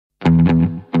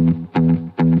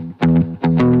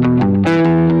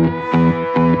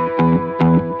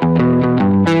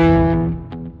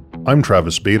I'm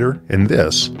Travis Bader, and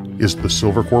this is the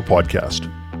Silver Corps Podcast.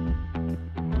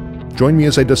 Join me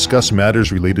as I discuss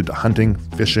matters related to hunting,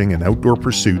 fishing, and outdoor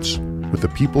pursuits with the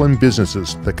people and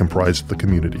businesses that comprise the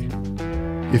community.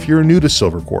 If you're new to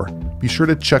Silver Corps, be sure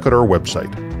to check out our website,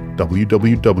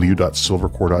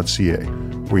 www.silvercorps.ca,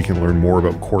 where you can learn more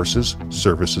about courses,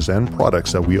 services, and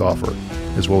products that we offer,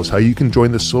 as well as how you can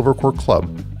join the Silver Corps Club,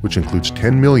 which includes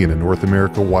 $10 million in North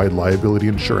America-wide liability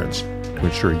insurance to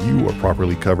ensure you are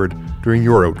properly covered during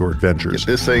your outdoor adventures.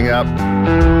 Get this thing up.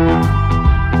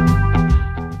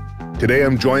 Today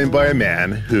I'm joined by a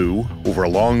man who, over a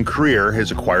long career,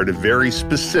 has acquired a very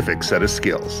specific set of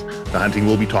skills. The hunting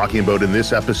we'll be talking about in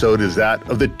this episode is that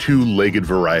of the two-legged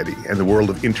variety and the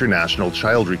world of international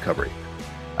child recovery.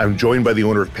 I'm joined by the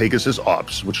owner of Pegasus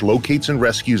Ops, which locates and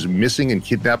rescues missing and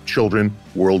kidnapped children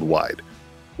worldwide.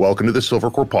 Welcome to the Silver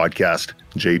Corps Podcast,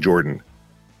 Jay Jordan.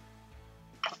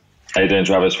 How you doing,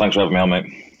 Travis? Thanks for having me on, mate.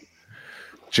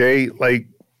 Jay,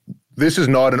 this is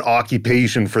not an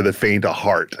occupation for the faint of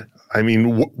heart. I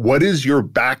mean, what is your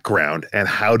background and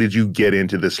how did you get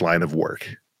into this line of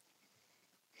work?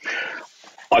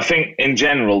 I think in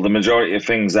general, the majority of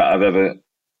things that I've ever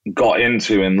got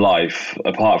into in life,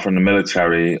 apart from the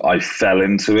military, I fell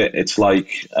into it. It's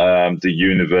like the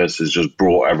universe has just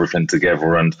brought everything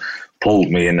together and pulled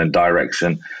me in a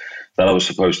direction that I was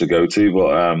supposed to go to.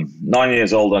 But 9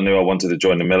 years old, I knew I wanted to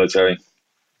join the military.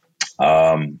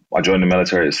 I joined the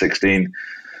military at 16.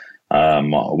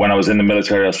 When I was in the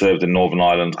military, I served in Northern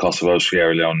Ireland, Kosovo,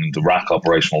 Sierra Leone, and Iraq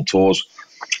operational tours.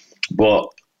 But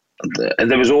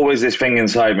there was always this thing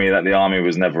inside me that the army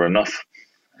was never enough.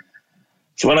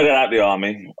 So when I got out of the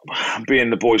army,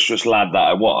 being the boisterous lad that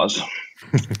I was,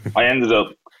 I ended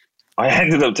up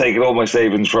taking all my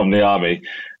savings from the army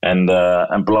and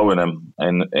blowing them.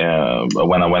 And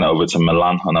when I went over to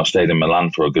Milan, and I've stayed in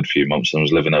Milan for a good few months and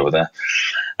was living over there.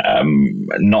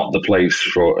 Not the place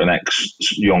for an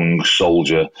ex-young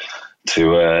soldier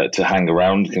to hang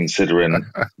around, considering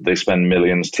they spend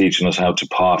millions teaching us how to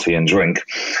party and drink.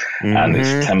 Mm-hmm. And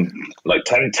it's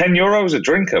 10 euros a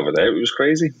drink over there. It was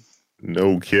crazy.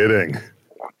 No kidding.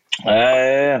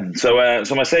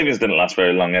 So my savings didn't last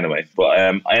very long anyway, but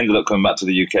I ended up coming back to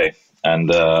the UK. And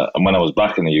when I was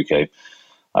back in the UK,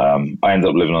 I ended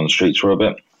up living on the streets for a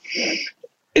bit.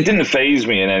 It didn't faze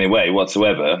me in any way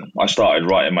whatsoever. I started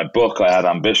writing my book. I had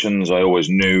ambitions. I always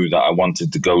knew that I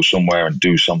wanted to go somewhere and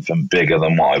do something bigger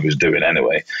than what I was doing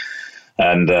anyway.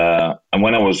 And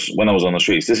when I was on the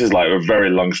streets, this is like a very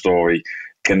long story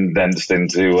condensed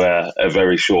into a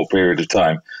very short period of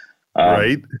time.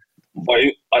 Right.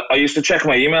 I used to check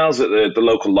my emails at the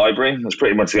local library. That's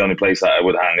pretty much the only place that I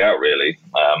would hang out, really.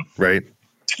 Right.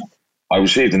 I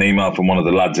received an email from one of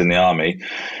the lads in the army.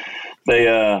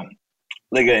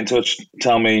 They get in touch,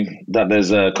 tell me that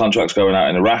there's contracts going out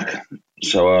in Iraq.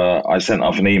 So I sent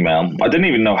off an email. I didn't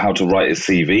even know how to write a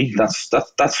CV.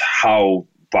 That's how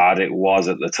bad it was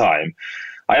at the time.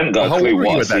 I hadn't got a clue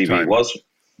what a CV was.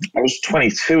 I was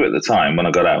 22 at the time when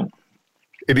I got out.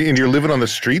 And you're living on the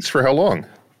streets for how long?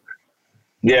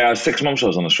 Yeah, 6 months I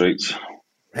was on the streets.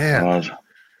 Man.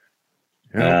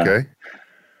 Okay.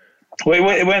 Well,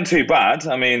 it weren't too bad.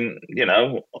 I mean,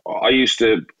 I used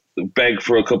to beg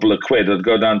for a couple of quid. I'd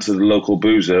go down to the local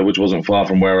boozer, which wasn't far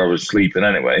from where I was sleeping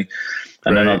anyway.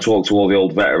 And then I'd talk to all the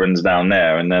old veterans down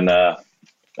there, and then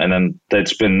they'd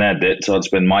spin their dits, I'd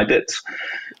spin my dits.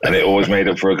 And it always made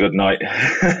up for a good night.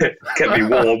 Kept me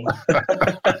warm.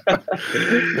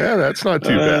 Yeah, that's not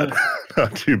too bad.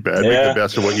 Not too bad. Yeah. Make the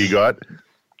best of what you got.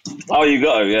 Oh, you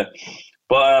got to, yeah.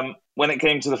 But when it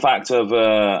came to the fact of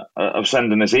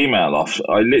sending this email off,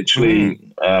 I literally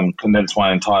condensed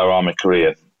my entire army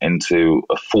career into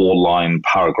a 4-line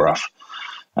paragraph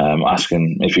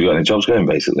asking if you got any jobs going,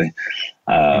 basically.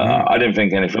 I didn't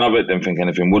think anything of it, didn't think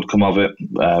anything would come of it.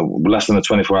 Less than a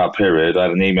 24-hour period, I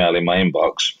had an email in my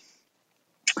inbox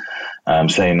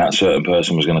saying that certain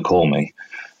person was going to call me.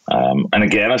 And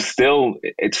again, it still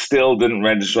didn't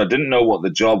register. I didn't know what the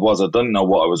job was. I didn't know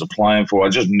what I was applying for. I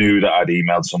just knew that I'd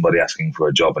emailed somebody asking for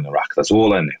a job in Iraq. That's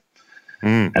all I knew.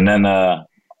 And then I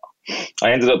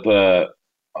ended up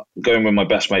going with my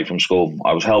best mate from school.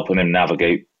 I was helping him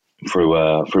navigate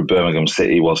through Birmingham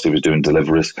City whilst he was doing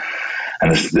deliveries,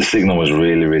 and the signal was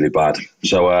really, really bad.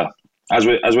 So as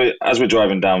we're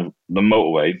driving down the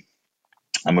motorway,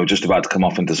 and we're just about to come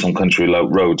off into some country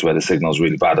roads where the signal's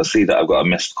really bad, I see that I've got a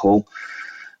missed call.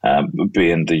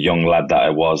 Being the young lad that I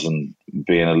was and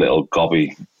being a little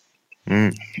gobby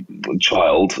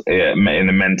child, in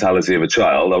the mentality of a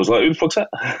child, I was like, who the fuck's that?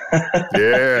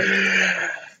 Yeah.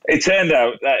 It turned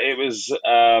out that it was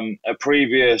a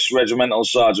previous regimental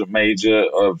sergeant major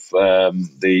of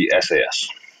the SAS.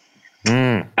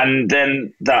 And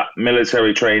then that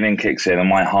military training kicks in and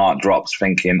my heart drops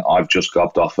thinking I've just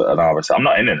gobbed off at an RSL. I'm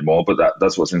not in anymore, but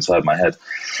that's what's inside my head.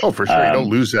 Oh, for sure. You don't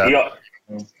lose that.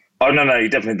 No, you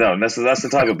definitely don't. That's the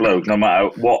type of bloke, no matter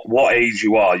what age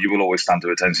you are, you will always stand to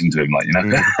attention to him, like, you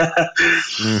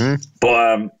know.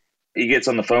 But he gets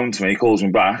on the phone to me, calls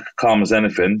me back, calm as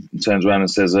anything, turns around and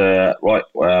says, right,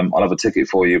 I'll have a ticket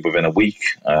for you within a week.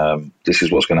 This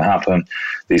is what's going to happen.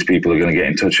 These people are going to get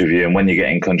in touch with you. And when you get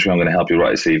in country, I'm going to help you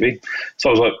write a CV. So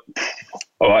I was like,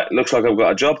 all right, looks like I've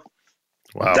got a job.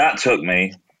 Wow. That took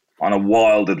me on a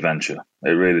wild adventure. It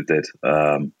really did.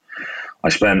 I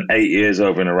spent 8 years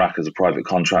over in Iraq as a private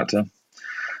contractor.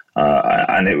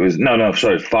 And it was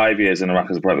 5 years in Iraq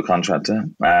as a private contractor.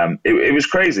 It was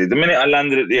crazy. The minute I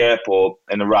landed at the airport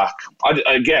in Iraq,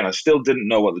 I still didn't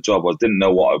know what the job was, didn't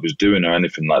know what I was doing or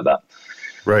anything like that.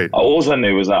 Right. All I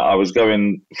knew was that I was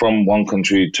going from one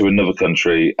country to another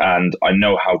country, and I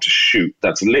know how to shoot.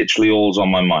 That's literally all's on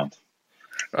my mind.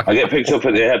 I get picked up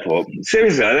at the airport.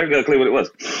 Seriously, I don't got a clue what it was.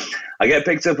 I get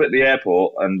picked up at the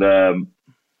airport, and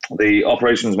the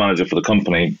operations manager for the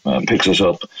company picks us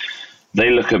up.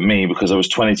 They look at me because I was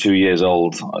 22 years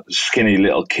old, a skinny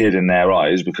little kid in their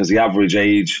eyes, because the average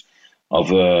age of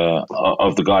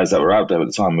the guys that were out there at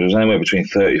the time was anywhere between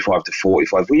 35 to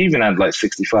 45. We even had like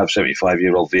 65,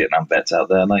 75-year-old Vietnam vets out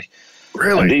there. Like,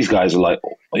 really? And these guys are like,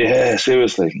 yeah,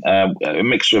 seriously. A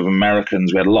mixture of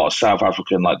Americans. We had a lot of South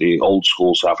African, like the old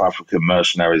school South African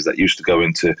mercenaries that used to go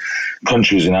into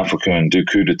countries in Africa and do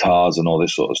coups d'etats and all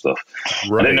this sort of stuff.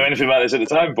 Right. I didn't know anything about this at the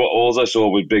time, but all I saw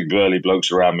was big burly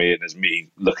blokes around me, and there's me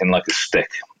looking like a stick.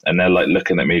 And they're like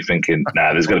looking at me thinking,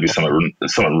 nah, there's got to be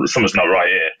something's not right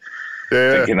here.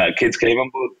 Yeah. Thinking that kids came on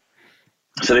board.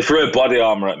 So they threw a body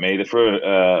armor at me. They threw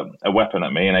a weapon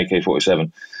at me, an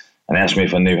AK-47. And they asked me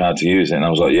if I knew how to use it. And I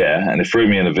was like, yeah. And they threw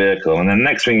me in a vehicle. And then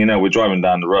next thing you know, we're driving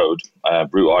down the road,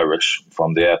 Brute Irish,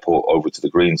 from the airport over to the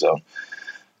green zone.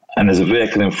 And there's a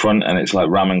vehicle in front, and it's like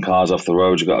ramming cars off the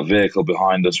road. You've got a vehicle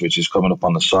behind us, which is coming up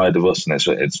on the side of us. And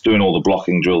it's doing all the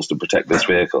blocking drills to protect this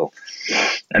vehicle.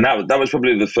 And that was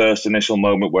probably the first initial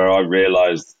moment where I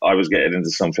realized I was getting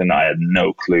into something that I had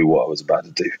no clue what I was about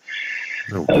to do.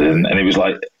 And it was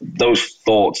like those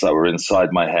thoughts that were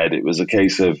inside my head. It was a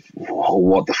case of, oh,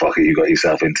 what the fuck have you got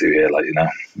yourself into here? Like, you know,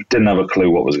 didn't have a clue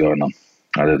what was going on.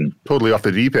 I didn't. Totally off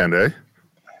the deep end, eh?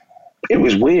 It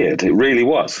was weird. It really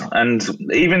was. And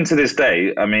even to this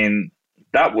day, I mean,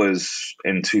 that was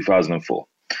in 2004.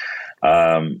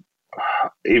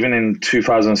 Even in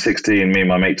 2016, me and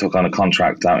my mate took on a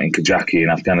contract out in Kajaki in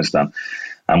Afghanistan.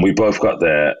 And we both got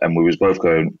there and we was both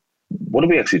going, what are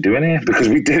we actually doing here? Because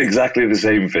we did exactly the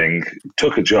same thing,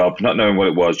 took a job, not knowing what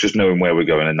it was, just knowing where we're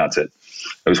going, and that's it.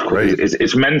 It was great.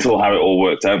 It's mental how it all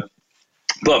worked out.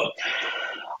 But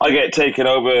I get taken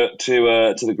over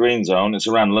to the green zone. It's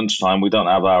around lunchtime. We don't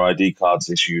have our ID cards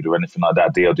issued or anything like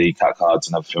that, DOD CAT cards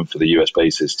and everything for the US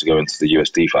bases to go into the US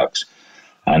DFACs.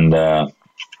 And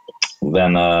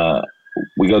then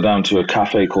we go down to a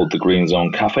cafe called the Green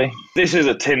Zone Cafe. This is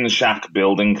a tin shack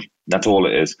building. That's all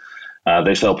it is.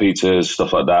 They sell pizzas,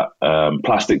 stuff like that,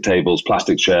 plastic tables,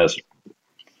 plastic chairs.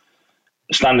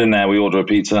 Standing there, we order a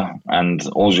pizza, and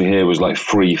all you hear was like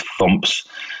 3 thumps,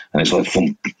 and it's like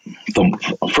thump, thump.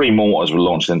 3 mortars were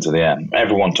launched into the air.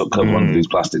 Everyone took cover under these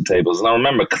plastic tables, and I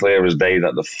remember clear as day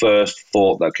that the first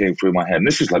thought that came through my head, and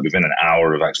this is like within an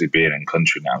hour of actually being in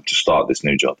country now to start this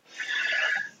new job,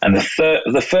 and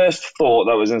the first thought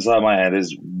that was inside my head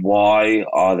is, why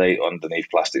are they underneath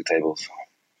plastic tables?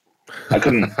 I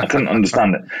couldn't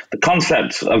understand it. The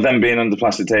concept of them being under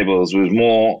plastic tables was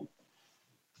more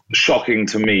shocking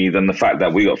to me than the fact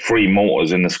that we got 3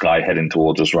 mortars in the sky heading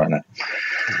towards us right now.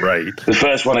 Right. The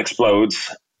first one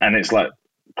explodes, and it's like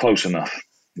close enough.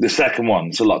 The second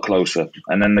one's a lot closer.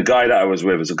 And then the guy that I was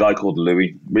with is a guy called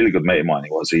Louis, really good mate of mine.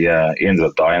 He was. He ended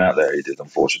up dying out there. He did,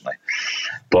 unfortunately.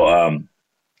 But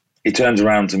he turns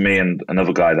around to me and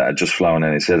another guy that had just flown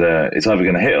in. He said, it's either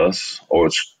going to hit us or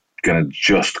it's going to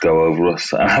just go over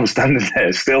us. And I'm standing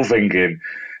there still thinking,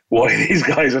 why are these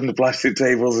guys under plastic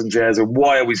tables and chairs, and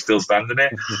why are we still standing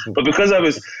here? But because I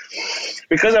was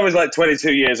like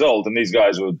 22 years old, and these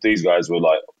guys were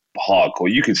like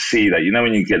hardcore, you could see that, you know,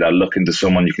 when you get that look into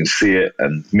someone, you can see it.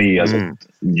 And me as a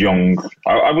young,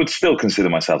 I would still consider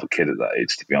myself a kid at that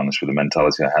age, to be honest, with the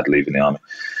mentality I had leaving the army.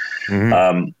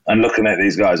 And looking at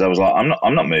these guys, I was like,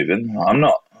 I'm not moving.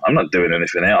 I'm not doing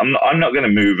anything here. I'm not going to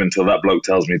move until that bloke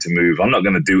tells me to move. I'm not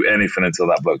going to do anything until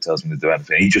that bloke tells me to do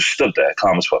anything. He just stood there,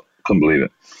 calm as fuck. Couldn't believe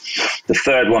it. The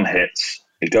third one hits.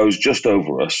 It goes just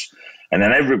over us. And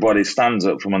then everybody stands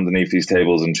up from underneath these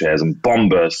tables and chairs, and bomb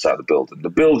bursts out of the building. The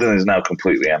building is now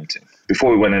completely empty.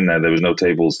 Before we went in there was no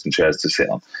tables and chairs to sit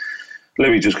on.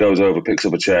 Louis just goes over, picks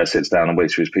up a chair, sits down, and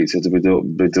waits for his pizza to be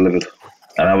delivered.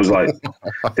 And I was like,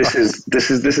 this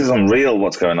is unreal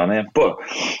what's going on here. But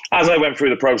as I went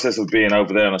through the process of being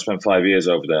over there, and I spent 5 years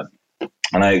over there,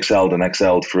 and I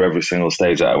excelled through every single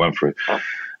stage that I went through,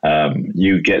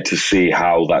 you get to see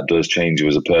how that does change you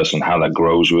as a person, how that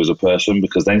grows you as a person,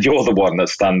 because then you're the one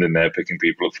that's standing there picking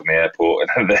people up from the airport,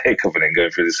 and they're coming in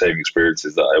going through the same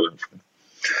experiences that I went through.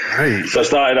 Right. So I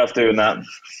started off doing that.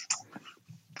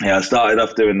 Yeah, I started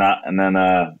off doing that, and then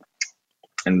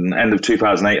in the end of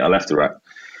 2008, I left Iraq.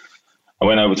 I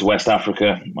went over to West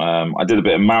Africa. I did a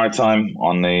bit of maritime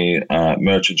on the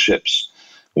merchant ships,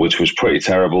 which was pretty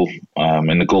terrible,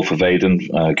 in the Gulf of Aden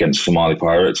against Somali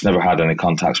pirates. Never had any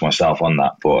contacts myself on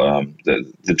that, but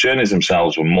the journeys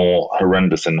themselves were more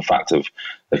horrendous in the fact of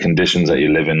the conditions that you're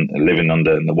living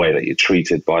under and the way that you're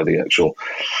treated by the actual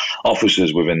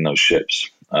officers within those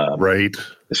ships. Right.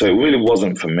 So it really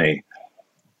wasn't for me.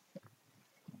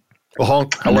 Well,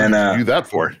 how long did you do that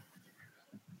for?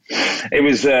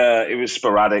 It was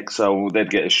sporadic. So they'd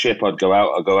get a ship. I'd go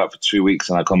out for 2 weeks,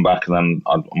 and I'd come back, and then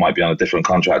I might be on a different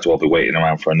contract, or I'll be waiting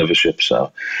around for another ship.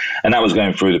 So, and that was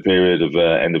going through the period of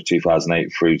end of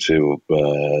 2008 through to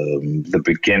the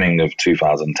beginning of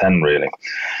 2010, really.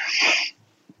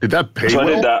 Did that pay so well?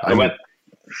 I did that.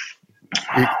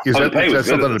 Is that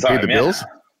something that paid the bills?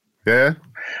 Yeah.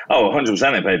 Oh,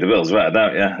 100% it paid the bills, without a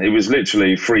doubt, yeah. It was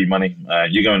literally free money.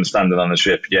 You go and stand on the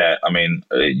ship, yeah. I mean,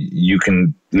 you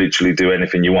can literally do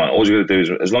anything you want. All you got to do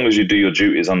is, as long as you do your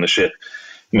duties on the ship,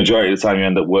 the majority of the time you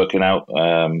end up working out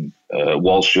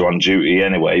whilst you're on duty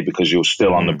anyway, because you're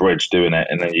still on the bridge doing it,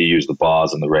 and then you use the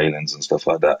bars and the railings and stuff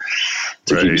like that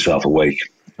to keep yourself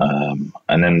awake.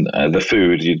 And then the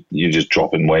food, you just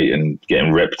dropping weight and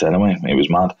getting ripped anyway. It was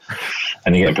mad,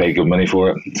 and you get paid good money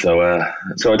for it. So I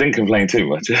didn't complain too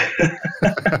much.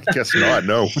 I guess not.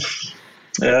 No.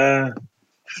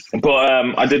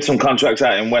 But I did some contracts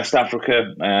out in West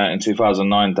Africa in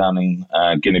 2009 down in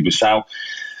Guinea-Bissau.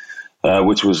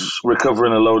 Which was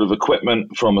recovering a load of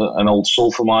equipment from an old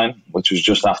sulfur mine, which was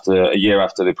just a year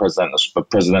after the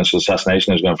presidential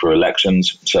assassination. It was going through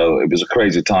elections. So it was a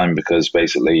crazy time, because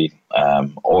basically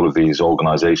all of these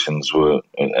organizations were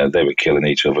killing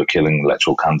each other, killing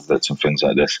electoral candidates and things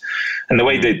like this. And the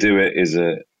way they do it is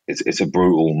it's a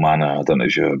brutal manner. I don't know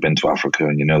if you've ever been to Africa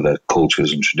and you know their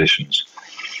cultures and traditions.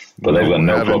 But they've got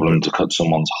no problem to cut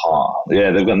someone's heart. Yeah,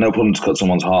 they've got no problem to cut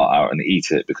someone's heart out and eat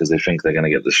it, because they think they're going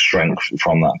to get the strength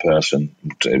from that person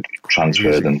to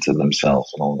transfer them to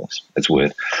themselves and all this. It's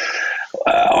weird.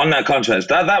 On that contract,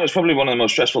 that was probably one of the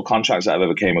most stressful contracts that I've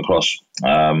ever came across,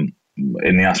 in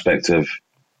the aspect of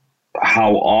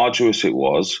how arduous it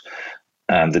was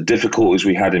and the difficulties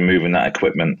we had in moving that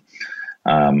equipment,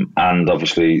 and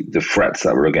obviously the threats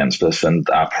that were against us. And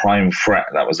our prime threat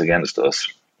that was against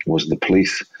us was the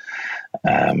police.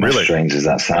 Really? As strange as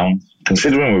that sounds,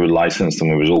 considering we were licensed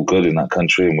and we was all good in that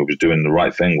country and we was doing the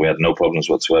right thing, we had no problems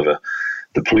whatsoever.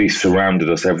 The police surrounded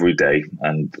us every day,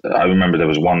 and I remember there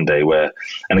was one day where,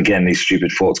 and again, these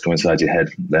stupid thoughts come inside your head.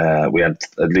 We had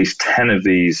at least 10 of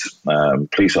these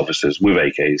police officers with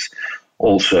AKs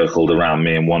all circled around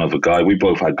me and one other guy. We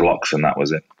both had Glocks, and that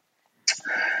was it.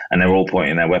 And they were all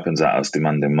pointing their weapons at us,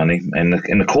 demanding money. In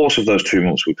the course of those 2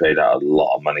 months, we paid out a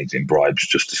lot of money in bribes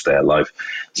just to stay alive,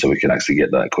 so we could actually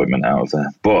get that equipment out of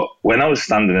there. But when I was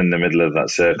standing in the middle of that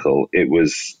circle, it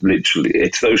was literally,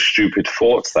 it's those stupid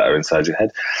thoughts that are inside your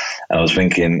head. And I was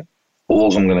thinking,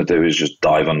 all I'm going to do is just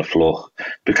dive on the floor,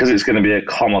 because it's going to be a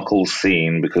comical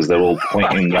scene, because they're all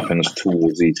pointing weapons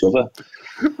towards each other.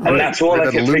 And that's all I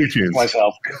kept thinking to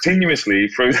myself continuously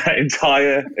through that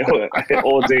entire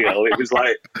ordeal. It was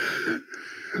like,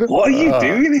 what are you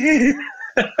doing here?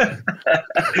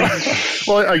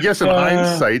 Well, I guess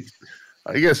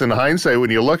in hindsight,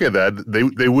 when you look at that,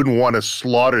 they wouldn't want to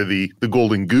slaughter the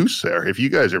golden goose there. If you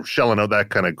guys are shelling out that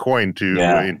kind of coin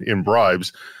in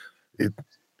bribes,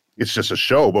 it's just a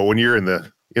show. But when you're in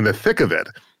the thick of it,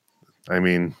 I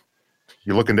mean,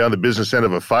 you're looking down the business end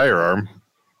of a firearm.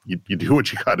 You do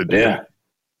what you got to do. Yeah.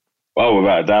 Well,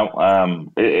 without a doubt.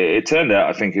 It turned out,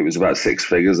 I think it was about 6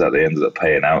 figures that they ended up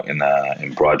paying out in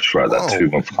bribes throughout that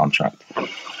 2-month contract.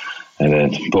 And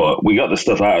then, but we got the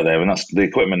stuff out of there, and that's the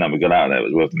equipment that we got out of there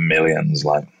was worth millions,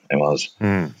 like it was.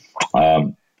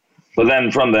 But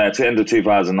then from there to the end of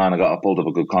 2009, I pulled up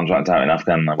a good contract out in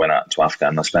Afghan. I went out to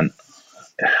Afghan. I spent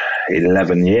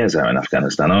 11 years out in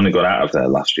Afghanistan. I only got out of there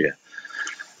last year.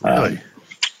 Really?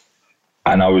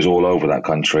 And I was all over that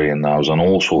country, and I was on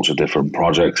all sorts of different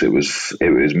projects. It was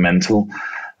mental.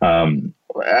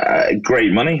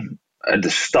 Great money at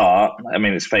the start. I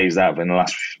mean, it's phased out in the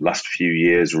last few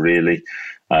years, really.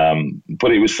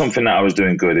 But it was something that I was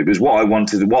doing good. It was what I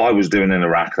wanted, what I was doing in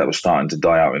Iraq that was starting to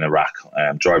die out in Iraq.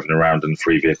 Driving around in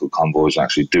free vehicle convoys,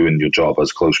 actually doing your job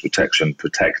as close protection,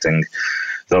 protecting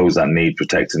those that need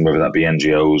protecting, whether that be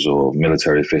NGOs or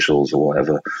military officials or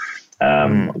whatever.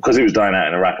 Because it was dying out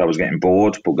in Iraq, I was getting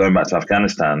bored. But going back to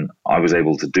Afghanistan, I was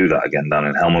able to do that again down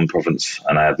in Helmand province,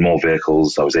 and I had more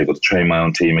vehicles. I was able to train my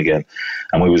own team again,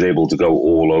 and we was able to go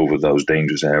all over those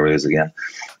dangerous areas again.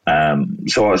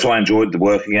 So I enjoyed the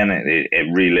work again.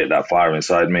 It relit that fire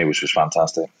inside me, which was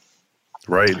fantastic.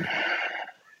 Right.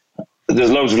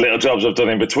 There's loads of little jobs I've done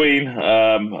in between.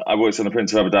 I worked on the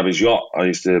Prince of Abu Dhabi's yacht. I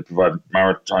used to provide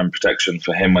maritime protection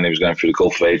for him when he was going through the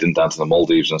Gulf of Aden down to the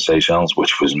Maldives and Seychelles,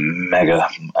 which was mega.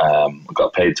 I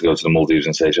got paid to go to the Maldives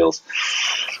and Seychelles.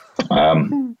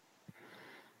 And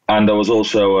I was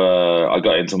also, I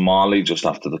got into Mali just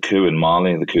after the coup in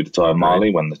Mali, the coup d'etat in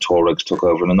Mali, when the Tuaregs took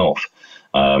over in the north.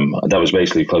 That was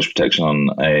basically close protection on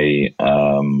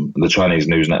the Chinese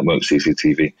news network,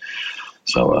 CCTV.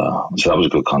 So that was a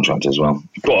good contract as well.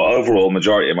 But overall,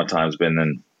 majority of my time has been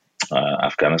in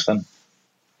Afghanistan.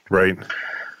 Right.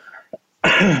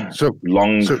 So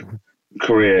long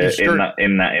career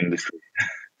in that industry.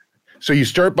 So you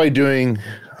start by doing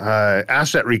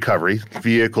asset recovery,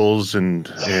 vehicles and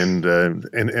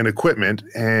equipment,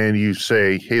 and you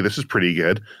say, "Hey, this is pretty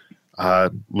good.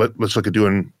 Let's look at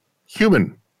doing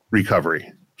human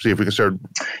recovery. See if we can start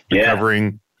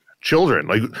recovering children."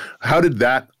 Like, how did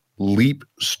that leap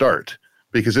start?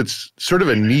 Because it's sort of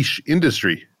a niche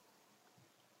industry.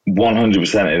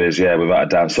 100% it is, yeah, without a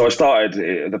doubt. So I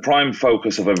started, the prime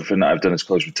focus of everything that I've done is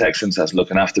close protection. So that's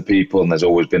looking after people, and there's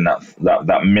always been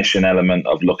that mission element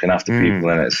of looking after people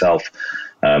in itself.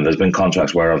 There's been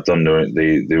contracts where I've done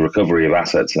the recovery of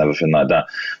assets and everything like that.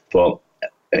 But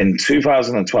in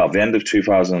 2012, the end of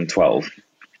 2012,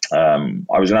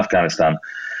 I was in Afghanistan,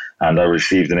 and I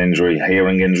received an injury,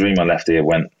 hearing injury. My left ear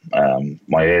went,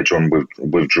 my eardrum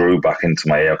withdrew back into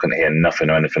my ear. I couldn't hear nothing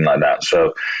or anything like that.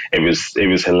 So it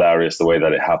was hilarious the way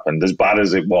that it happened. As bad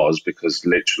as it was, because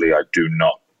literally I do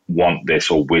not want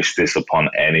this or wish this upon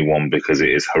anyone, because it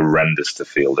is horrendous to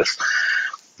feel this.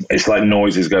 It's like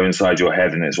noises go inside your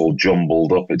head and it's all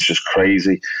jumbled up. It's just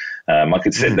crazy. I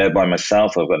could sit there by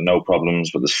myself. I've got no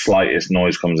problems, but the slightest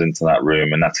noise comes into that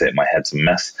room and that's it. My head's a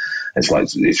mess.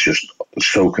 It's just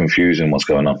so confusing what's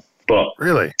going on. But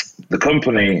really, the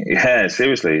company,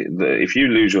 seriously, if you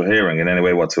lose your hearing in any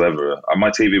way whatsoever, my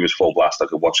TV was full blast. I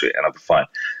could watch it and I'd be fine.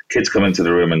 Kids come into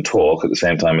the room and talk at the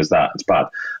same time as that. It's bad.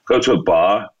 Go to a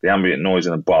bar, the ambient noise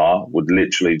in a bar would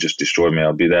literally just destroy me.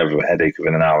 I'd be there with a headache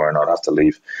within an hour and I'd have to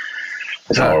leave.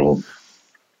 It's horrible.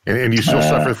 And you still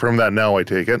suffer from that now, I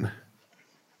take it?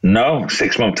 No,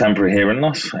 6-month temporary hearing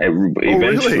loss. It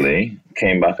eventually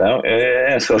came back out.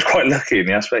 Yeah, so I was quite lucky in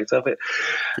the aspect of it.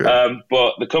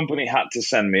 But the company had to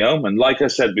send me home. And like I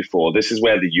said before, this is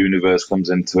where the universe comes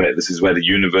into it. This is where the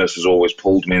universe has always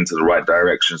pulled me into the right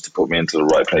directions to put me into the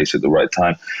right place at the right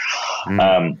time.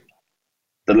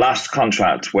 The last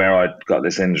contract where I got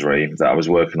this injury that I was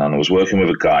working on, I was working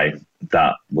with a guy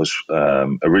that was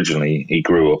originally, he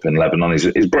grew up in Lebanon.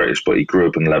 He's British, but he grew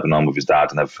up in Lebanon with his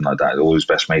dad and everything like that. All his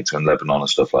best mates are in Lebanon and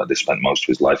stuff like this. Spent most of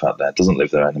his life out there. Doesn't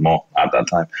live there anymore at that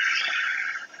time.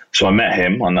 So I met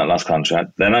him on that last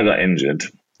contract. Then I got injured.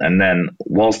 And then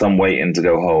whilst I'm waiting to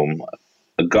go home,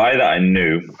 a guy that I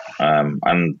knew,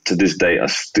 and to this day, I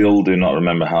still do not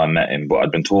remember how I met him, but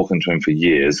I'd been talking to him for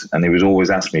years, and he was always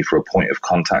asking me for a point of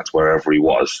contact wherever he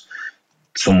was,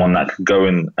 someone that could go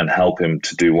in and help him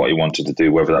to do what he wanted to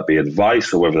do, whether that be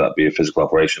advice or whether that be a physical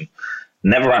operation.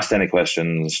 Never asked any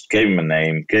questions, gave him a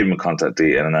name, gave him a contact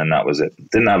detail, and then that was it.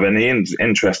 Didn't have any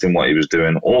interest in what he was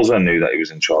doing. Also knew that he was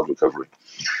in child recovery.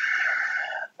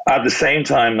 At the same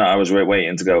time that I was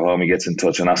waiting to go home, he gets in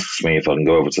touch and asks me if I can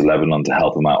go over to Lebanon to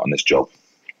help him out on this job.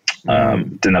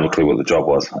 Didn't have a clue what the job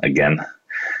was, again.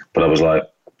 But I was like,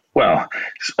 well,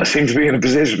 I seem to be in a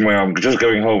position where I'm just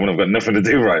going home and I've got nothing to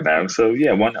do right now. So,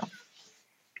 yeah, why not?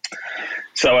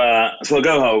 So I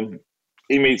go home.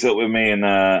 He meets up with me, and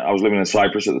I was living in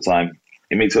Cyprus at the time.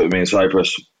 He meets up with me in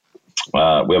Cyprus. We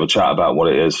have a chat about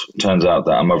what it is. Turns out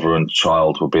that a mother and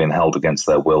child were being held against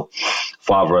their will.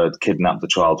 Father had kidnapped the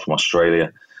child from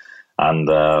Australia,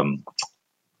 and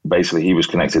basically he was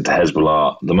connected to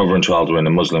Hezbollah. The mother and child were in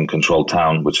a Muslim-controlled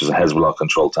town, which is a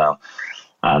Hezbollah-controlled town,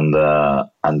 and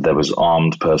there was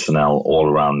armed personnel all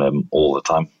around them all the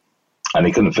time, and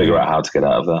he couldn't figure out how to get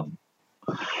out of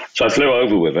there. So I flew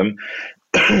over with him.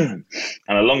 And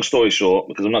a long story short,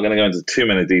 because I'm not going to go into too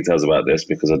many details about this,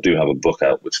 because I do have a book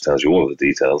out which tells you all of the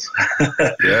details.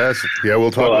 Yes. Yeah,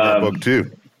 we'll talk about that book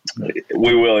too.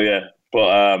 We will, yeah.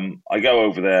 But I go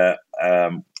over there.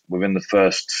 Within the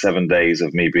first 7 days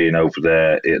of me being over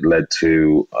there, it led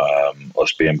to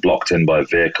us being blocked in by a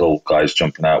vehicle, guys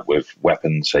jumping out with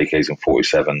weapons, AKs and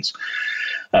 47s.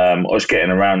 Us getting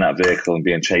around that vehicle and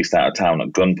being chased out of town at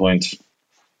gunpoint.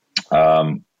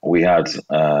 We had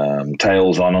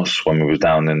tails on us when we was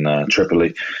down in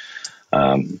Tripoli.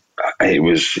 It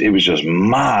was just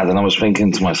mad, and I was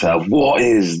thinking to myself, "What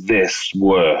is this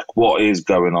work? What is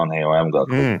going on here?" I haven't got a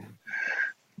clue.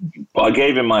 But I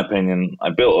gave him my opinion. I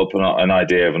built up an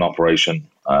idea of an operation.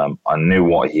 I knew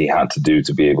what he had to do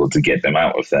to be able to get them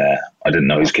out of there. I didn't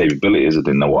know his capabilities. I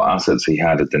didn't know what assets he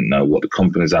had. I didn't know what the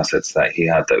company's assets that he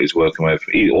had that he was working with.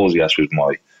 All he asked was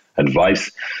my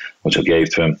advice, which I gave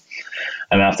to him.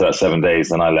 And after that 7 days,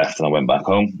 then I left and I went back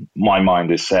home. My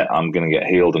mind is set. I'm going to get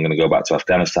healed. I'm going to go back to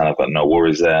Afghanistan. I've got no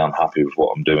worries there. I'm happy with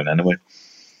what I'm doing anyway.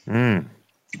 It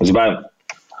was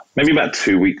maybe about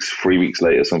 2 weeks, 3 weeks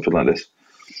later, something like this.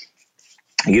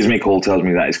 He gives me a call, tells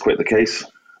me that he's quit the case,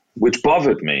 which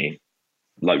bothered me,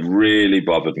 like really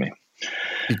bothered me.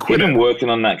 He'd been working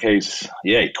on that case.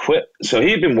 Yeah, he quit. So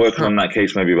he'd been working on that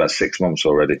case maybe about 6 months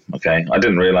already. Okay. I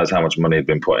didn't realize how much money had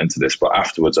been put into this, but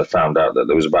afterwards I found out that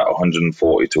there was about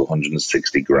 140 to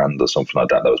 160 grand or something like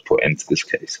that was put into this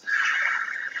case.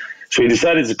 So he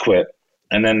decided to quit.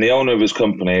 And then the owner of his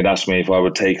company had asked me if I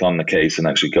would take on the case and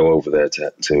actually go over there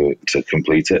to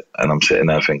complete it. And I'm sitting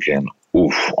there thinking,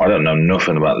 oof, I don't know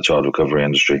nothing about the child recovery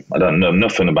industry. I don't know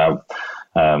nothing about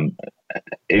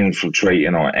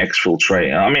infiltrating or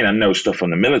exfiltrating. I mean, I know stuff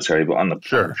from the military, but on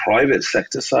the private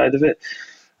sector side of it.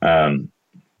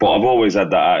 But I've always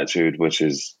had that attitude, which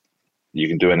is you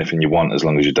can do anything you want as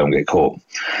long as you don't get caught.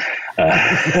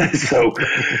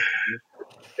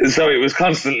 So it was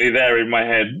constantly there in my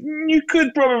head. You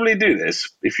could probably do this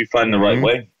if you find the right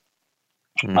way.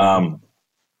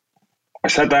 I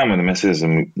sat down with the missus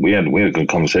and we had a good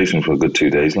conversation for a good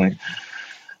 2 days.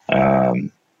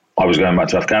 I was going back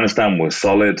to Afghanistan. We're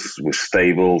solid. We're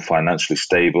stable, financially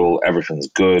stable. Everything's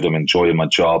good. I'm enjoying my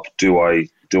job. Do I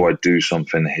do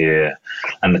something here?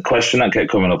 And the question that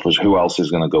kept coming up was, who else is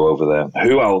going to go over there?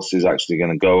 Who else is actually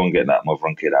going to go and get that mother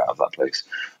and kid out of that place?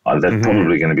 They're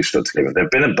probably going to be stuck together. They've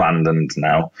been abandoned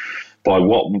now by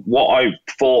what I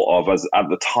thought of as, at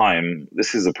the time,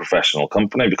 this is a professional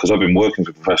company. Because I've been working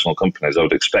for professional companies, I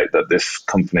would expect that this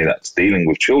company that's dealing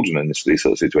with children in these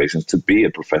sort of situations to be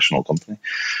a professional company.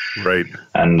 Right.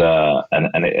 And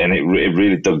it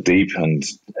really dug deep, and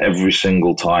every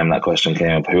single time that question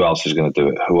came up, who else is going to do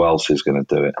it? Who else is going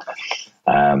to do it?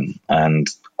 And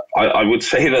I would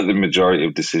say that the majority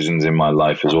of decisions in my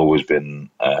life has always been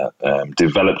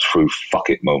developed through fuck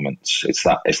it moments. It's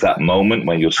that moment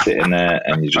when you're sitting there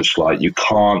and you're just like, you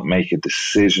can't make a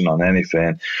decision on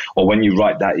anything. Or when you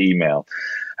write that email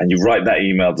and you write that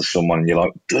email to someone and you're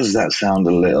like, does that sound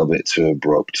a little bit too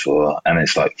abrupt? And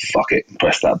it's like, fuck it,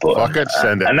 press that button. Fuck it,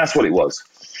 send it. And that's what it was.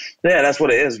 Yeah, that's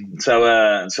what it is. So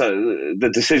the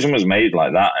decision was made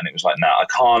like that, and it was like, no,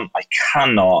 I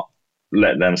cannot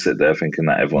let them sit there thinking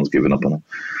that everyone's given up on them.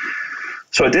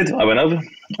 So I did. I went over.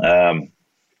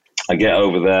 I get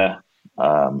over there.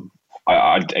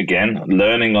 I again,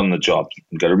 learning on the job.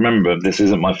 You've got to remember, this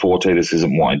isn't my forte. This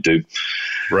isn't what I do.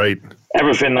 Right.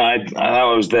 Everything that I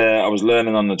was there, I was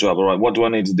learning on the job. All right, what do I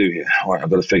need to do here? All right, I've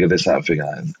got to figure this out,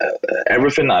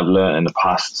 everything that I've learned in the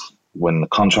past, when the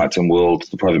contracting world,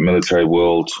 the private military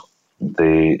world,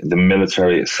 the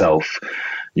military itself,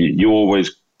 you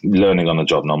always learning on the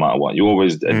job no matter what. You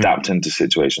always adapt into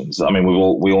situations. I mean, we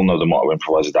all know the motto: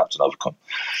 improvise, adapt, and overcome.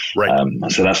 Right.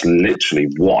 So that's literally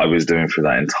what I was doing through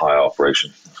that entire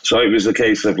operation. So it was a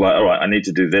case of like, all right, I need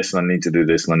to do this, and I need to do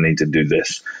this, and I need to do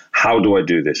this. How do I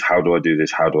do this? How do I do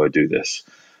this? How do I do this?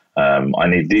 I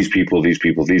need these people.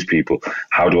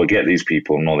 How do I get these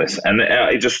people and all this? And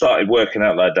it just started working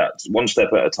out like that, one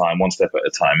step at a time.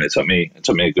 It took me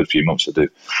a good few months to do.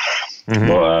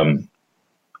 But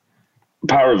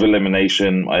power of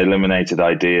elimination. I eliminated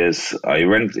ideas. I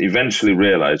eventually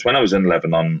realized when I was in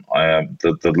Lebanon,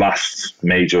 the last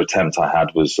major attempt I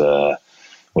had was a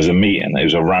meeting. It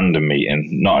was a random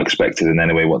meeting, not expected in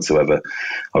any way whatsoever.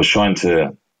 I was trying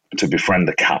to befriend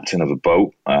the captain of a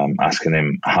boat, asking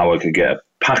him how I could get a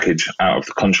package out of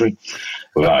the country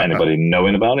without anybody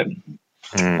knowing about it.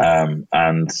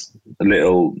 And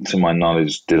little to my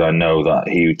knowledge did I know that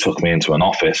he took me into an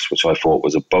office, which I thought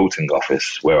was a boating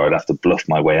office, where I'd have to bluff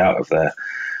my way out of there.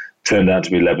 Turned out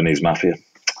to be Lebanese mafia.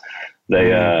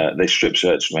 They strip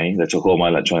searched me. They took all my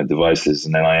electronic devices,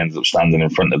 and then I ended up standing in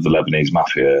front of the Lebanese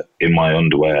mafia in my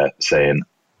underwear saying,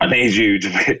 I need you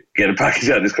to get a package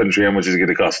out of this country. How much is it going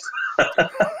to cost?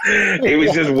 It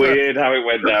was just weird how it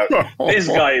went down. This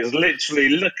guy is literally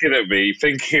looking at me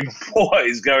thinking, what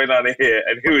is going on here?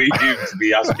 And who are you to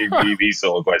be asking me these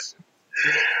sort of questions?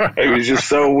 It was just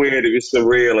so weird. It was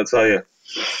surreal, I tell you.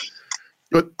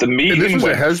 But the meeting this was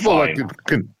went a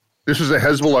Hezbollah. This was a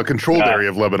Hezbollah controlled area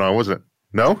of Lebanon, wasn't it?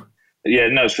 No. Yeah,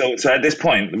 no. So at this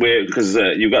point, because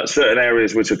you've got certain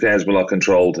areas which are Hezbollah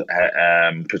controlled,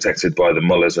 protected by the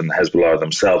mullahs and Hezbollah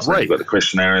themselves. Right. You've got the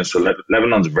Christian areas. So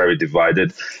Lebanon's very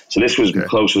divided. So this was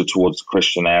closer towards the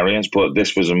Christian areas, but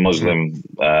this was a Muslim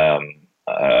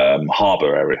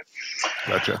harbour area.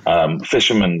 Gotcha.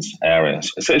 Fishermen's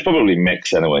areas. So it's probably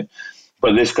mixed anyway.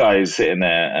 But this guy is sitting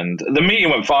there, and the meeting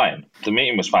went fine. The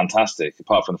meeting was fantastic,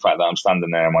 apart from the fact that I'm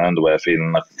standing there in my underwear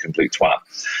feeling like a complete twat.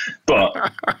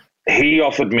 But he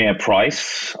offered me a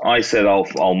price. I said,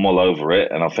 I'll mull over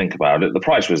it and I'll think about it. The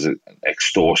price was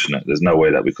extortionate. There's no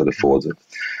way that we could afford it.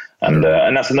 And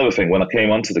that's another thing. When I came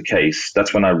onto the case,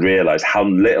 that's when I realized how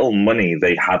little money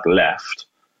they had left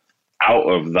out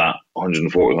of that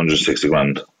 140, 160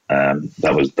 grand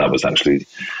that was actually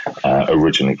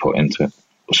originally put into it.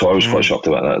 So I was quite shocked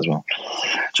about that as well.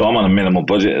 So I'm on a minimal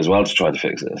budget as well to try to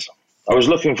fix this. I was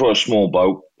looking for a small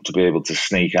boat to be able to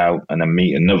sneak out and then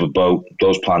meet another boat.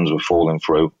 Those plans were falling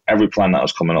through. Every plan that I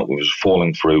was coming up with was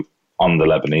falling through on the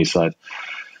Lebanese side.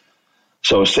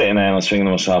 So I was sitting there and I was thinking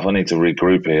to myself, I need to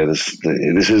regroup here.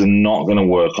 This is not going to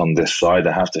work on this side.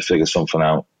 I have to figure something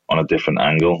out on a different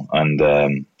angle. And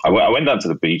I went down to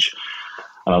the beach.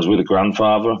 And I was with the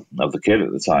grandfather of the kid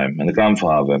at the time. And the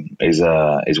grandfather is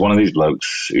one of these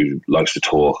blokes who likes to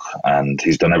talk, and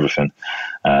he's done everything.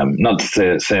 Not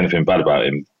to say anything bad about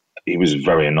him. He was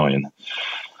very annoying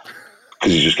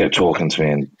because he just kept talking to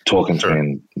me.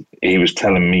 And he was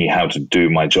telling me how to do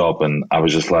my job. And I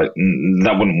was just like,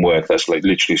 that wouldn't work. That's like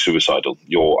literally suicidal.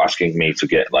 You're asking me to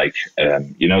get like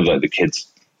the kids'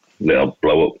 little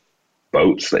blow-up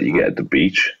boats that you get at the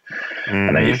beach,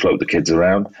 and then you float the kids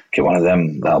around. Get one of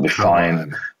them, that'll be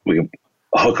fine. We can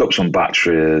hook up some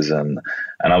batteries, and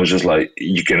I was just like,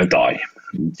 you're gonna die.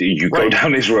 You go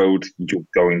down this road, you're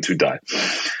going to die.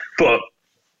 But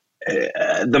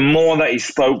the more that he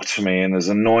spoke to me, and as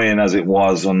annoying as it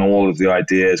was on all of the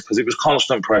ideas, because it was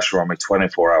constant pressure on me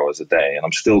 24 hours a day, and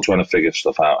I'm still trying to figure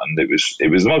stuff out, and it was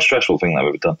the most stressful thing that I've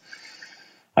ever done.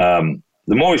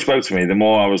 The more he spoke to me, the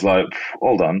more I was like,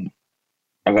 hold on,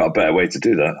 I've got a better way to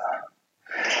do that.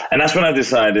 And that's when I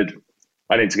decided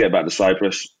I need to get back to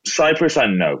Cyprus. Cyprus, I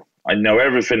know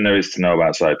everything there is to know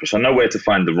about Cyprus. I know where to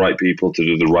find the right people to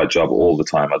do the right job all the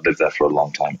time. I've lived there for a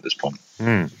long time at this point.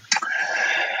 So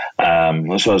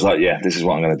I was like, yeah, this is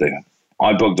what I'm going to do.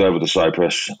 I bugged over to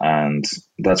Cyprus, and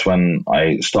that's when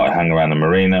I started hanging around the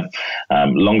marina.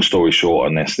 Long story short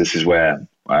on this is where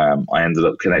I ended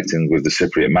up connecting with the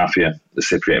Cypriot Mafia. The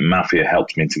Cypriot Mafia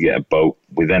helped me to get a boat.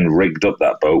 We then rigged up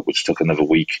that boat, which took another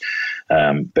week,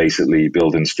 basically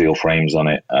building steel frames on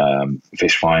it,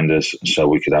 fish finders, so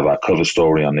we could have our cover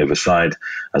story on the other side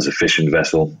as a fishing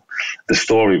vessel. The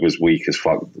story was weak as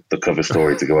fuck, the cover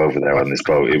story to go over there on this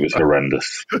boat. It was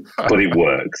horrendous, but it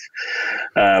worked.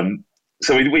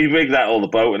 So we rigged that, all the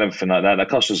boat and everything like that. That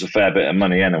cost us a fair bit of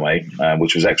money anyway,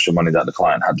 which was extra money that the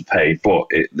client had to pay. But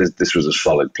this was a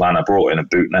solid plan. I brought in a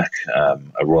bootneck,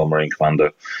 a Royal Marine Commando,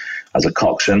 as a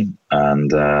coxswain,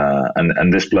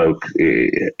 and this bloke,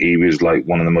 he was like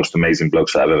one of the most amazing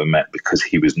blokes that I've ever met because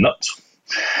he was nuts.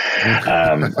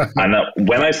 And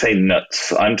when I say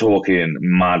nuts, I'm talking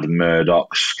Mad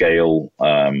Murdoch scale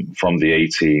from the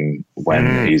A-Team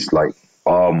when he's like,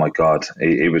 oh my God,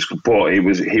 he was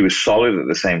solid at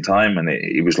the same time, and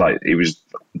he was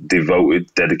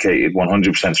devoted, dedicated,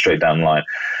 100% straight down the line.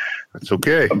 That's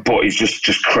okay. But he's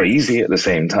just crazy at the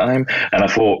same time. And I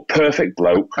thought, perfect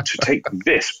bloke to take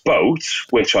this boat,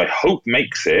 which I hope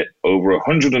makes it over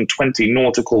 120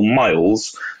 nautical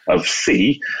miles of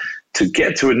sea, to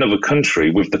get to another country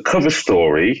with the cover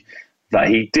story that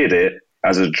he did it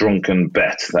as a drunken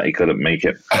bet that he couldn't make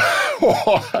it.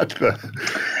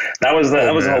 That was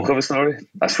the whole cover story.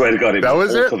 I swear to God, it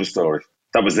was the whole cover story.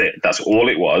 That was it. That's all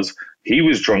it was. He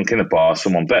was drunk in a bar.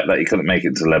 Someone bet that he couldn't make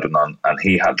it to Lebanon, and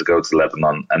he had to go to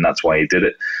Lebanon, and that's why he did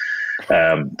it.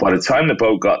 By the time the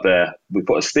boat got there, we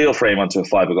put a steel frame onto a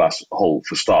fiberglass hull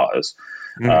for starters.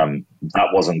 That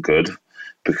wasn't good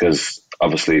because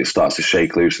obviously it starts to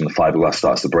shake loose and the fiberglass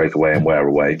starts to break away and wear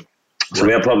away. So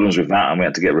we had problems with that, and we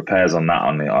had to get repairs on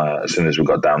that as soon as we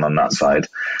got down on that side.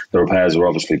 The repairs were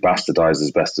obviously bastardized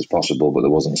as best as possible, but it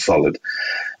wasn't solid.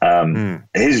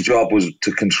 His job was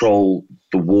to control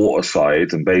the water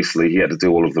side, and basically he had to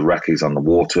do all of the recce's on the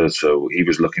water. So he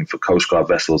was looking for Coast Guard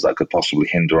vessels that could possibly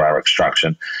hinder our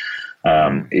extraction.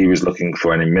 He was looking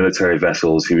for any military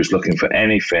vessels. He was looking for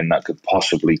anything that could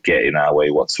possibly get in our way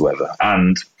whatsoever.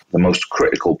 And the most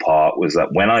critical part was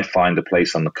that when I find a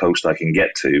place on the coast I can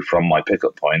get to from my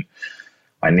pickup point,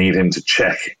 I need him to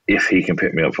check if he can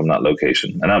pick me up from that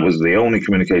location. And that was the only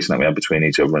communication that we had between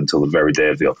each other until the very day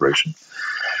of the operation.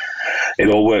 It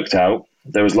all worked out.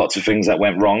 There was lots of things that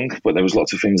went wrong, but there was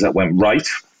lots of things that went right.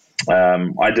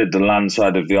 I did the land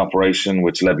side of the operation,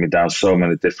 which led me down so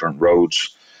many different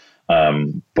roads.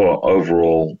 But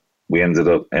overall, we ended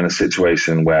up in a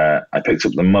situation where I picked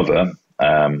up the mother.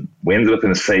 We ended up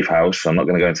in a safe house. I'm not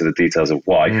going to go into the details of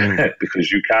why,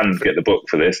 because you can get the book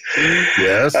for this.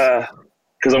 Yes.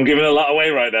 Because I'm giving a lot away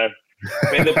right now.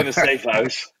 We ended up in a safe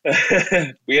house.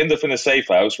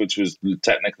 Which was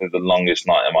technically the longest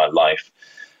night of my life.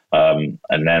 And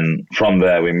then from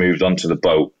there, we moved on to the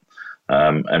boat.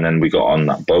 And then we got on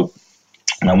that boat.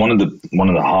 Now, one of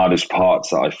the hardest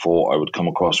parts that I thought I would come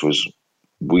across was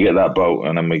we get that boat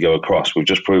and then we go across. We've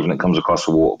just proven it comes across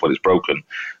the water, but it's broken.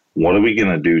 What are we going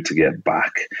to do to get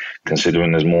back,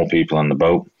 considering there's more people on the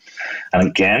boat? And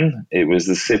again, it was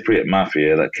the Cypriot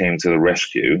mafia that came to the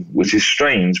rescue, which is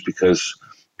strange because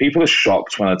people are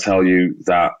shocked when I tell you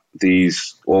that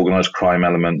these organized crime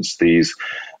elements, these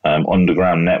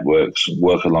underground networks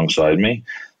work alongside me.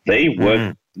 They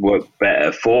work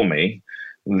better for me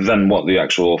than what the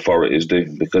actual authorities do,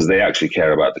 because they actually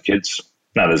care about the kids.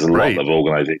 Now, there's a lot of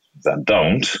organizations that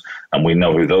don't, and we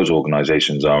know who those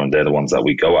organizations are, and they're the ones that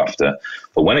we go after.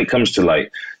 But when it comes to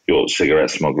like your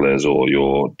cigarette smugglers or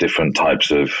your different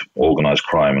types of organized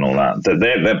crime and all that,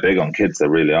 they're big on kids. They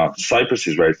really are. Cyprus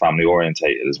is very family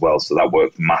orientated as well, so that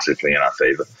worked massively in our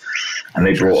favor. And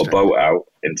they brought a boat out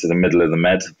into the middle of the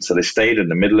Med. So they stayed in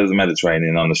the middle of the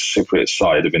Mediterranean on the Cypriot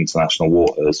side of international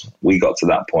waters. We got to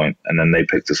that point, and then they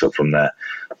picked us up from there,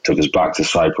 took us back to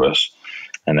Cyprus,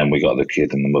 and then we got the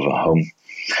kid and the mother home.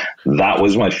 That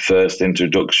was my first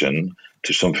introduction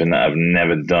to something that I've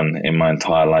never done in my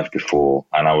entire life before.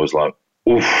 And I was like,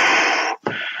 oof,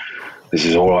 this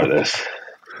is all right,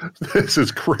 This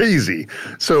is crazy.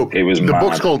 So it was the mad.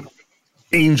 book's called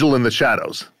Angel in the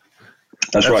Shadows.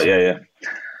 That's right, yeah.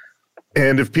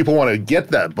 And if people want to get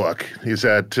that book, is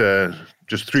that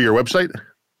just through your website?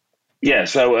 Yeah,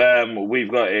 so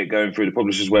we've got it going through the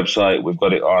publisher's website. We've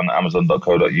got it on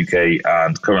amazon.co.uk,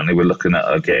 and currently we're looking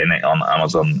at getting it on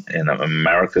Amazon in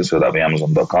America, so that'll be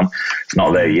amazon.com. It's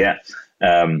not there yet.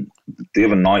 The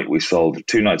other night we sold,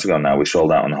 2 nights ago now, we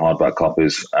sold out on hardback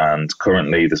copies, and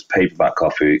currently this paperback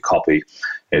copy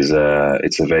is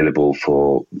it's available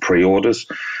for pre-orders.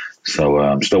 So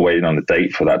I'm still waiting on the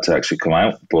date for that to actually come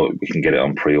out, but we can get it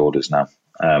on pre-orders now.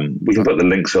 We can put the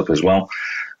links up as well.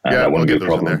 That wouldn't be a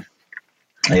problem.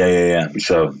 Yeah.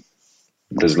 So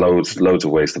there's loads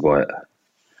of ways to buy it.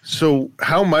 So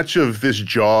how much of this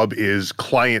job is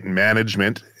client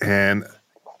management and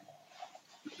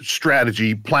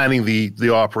strategy, planning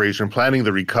the operation, planning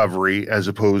the recovery, as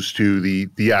opposed to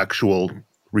the actual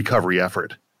recovery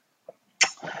effort?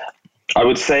 I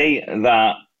would say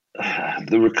that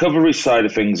the recovery side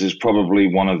of things is probably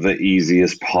one of the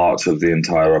easiest parts of the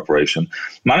entire operation.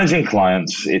 Managing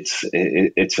clients, it's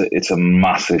a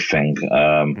massive thing.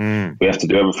 We have to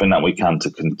do everything that we can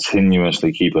to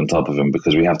continuously keep on top of them,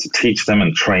 because we have to teach them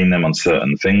and train them on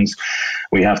certain things.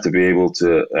 We have to be able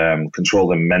to control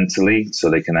them mentally so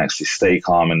they can actually stay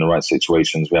calm in the right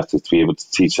situations. We have to be able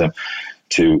to teach them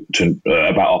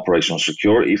about operational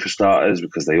security, for starters,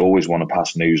 because they always want to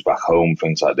pass news back home,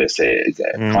 things like this.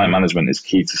 Client management is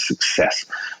key to success,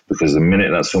 because the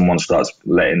minute that someone starts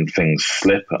letting things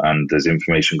slip and there's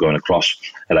information going across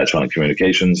electronic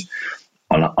communications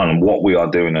on what we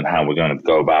are doing and how we're going to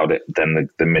go about it, then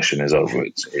the mission is over.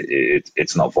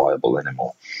 It's not viable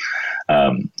anymore.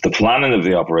 The planning of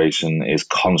the operation is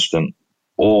constant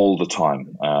all the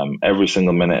time. Every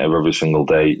single minute of every single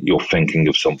day, you're thinking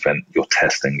of something, you're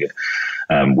testing it.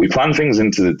 We plan things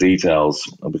into the details,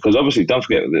 because obviously, don't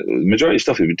forget, the majority of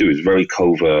stuff we do is very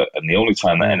covert, and the only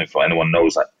time that anyone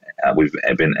knows that we've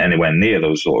been anywhere near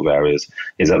those sort of areas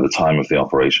is at the time of the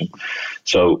operation.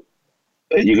 So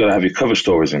you got to have your cover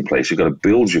stories in place. You've got to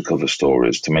build your cover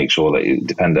stories to make sure that,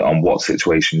 depending on what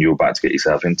situation you're about to get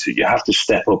yourself into, you have to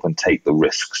step up and take the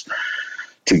risks.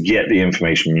 to get the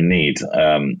information you need.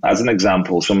 As an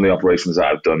example, some of the operations that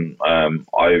I've done,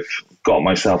 I've got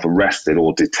myself arrested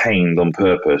or detained on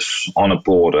purpose on a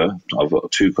border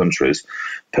of 2 countries,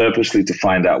 purposely to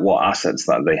find out what assets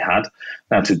that they had.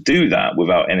 Now, to do that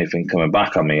without anything coming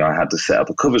back on me, I had to set up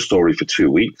a cover story for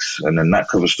 2 weeks, and then that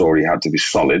cover story had to be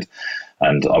solid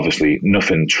and obviously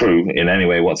nothing true in any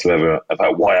way whatsoever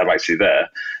about why I'm actually there.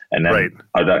 And then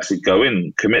I'd actually go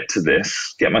in, commit to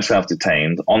this, get myself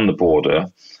detained on the border.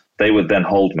 They would then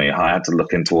hold me. I had to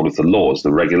look into all of the laws,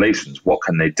 the regulations. What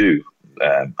can they do?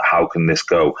 How can this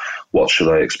go? What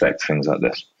should I expect? Things like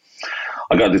this.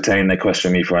 I got detained. They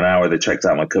questioned me for an hour. They checked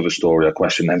out my cover story. I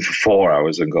questioned them for 4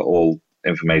 hours and got all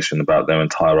information about their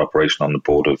entire operation on the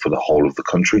border for the whole of the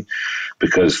country,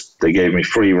 because they gave me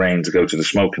free rein to go to the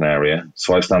smoking area.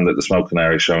 So I stand at the smoking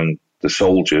area showing the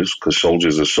soldiers, because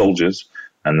soldiers are soldiers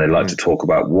and they like to talk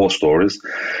about war stories.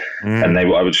 And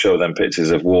I would show them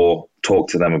pictures of war, talk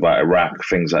to them about Iraq,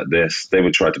 things like this. They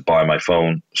would try to buy my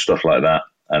phone, stuff like that.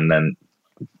 And then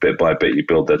bit by bit, you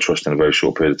build their trust in a very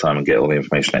short period of time and get all the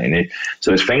information that you need.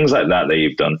 So there's things like that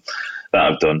that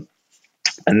I've done.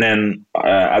 And then,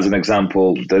 as an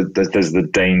example, there's the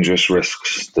dangerous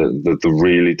risks, the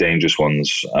really dangerous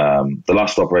ones. The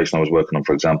last operation I was working on,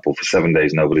 for example, for 7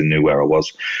 days, nobody knew where I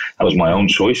was. That was my own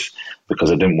choice,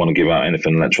 because I didn't want to give out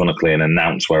anything electronically and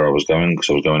announce where I was going, because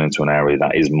I was going into an area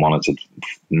that is monitored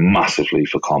massively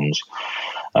for comms.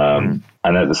 And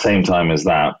at the same time as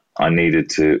that, I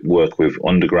needed to work with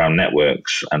underground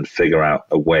networks and figure out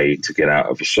a way to get out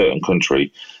of a certain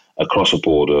country across a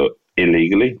border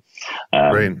illegally.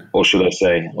 Or should I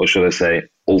say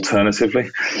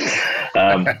alternatively?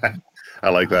 I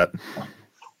like that.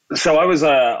 So I was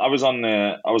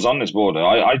on this border.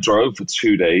 I drove for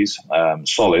 2 days,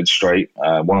 solid, straight,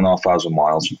 1,500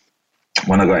 miles.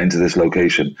 When I got into this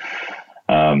location,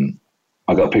 I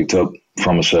got picked up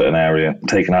from a certain area,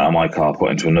 taken out of my car,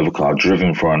 put into another car,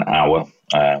 driven for an hour.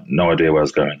 No idea where I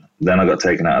was going. Then I got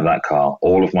taken out of that car.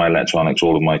 All of my electronics,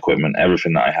 all of my equipment,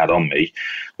 everything that I had on me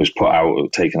was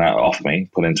taken out off me,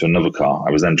 put into another car.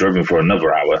 I was then driven for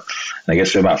another hour. And I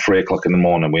guess about 3 o'clock in the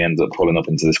morning, we ended up pulling up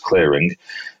into this clearing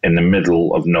in the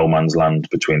middle of no man's land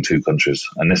between 2 countries.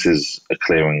 And this is a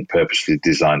clearing purposely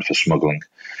designed for smuggling.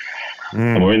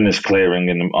 And we're in this clearing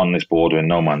on this border in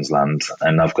no man's land,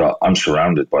 and I'm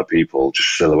surrounded by people,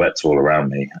 just silhouettes all around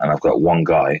me, and I've got one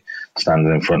guy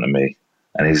standing in front of me,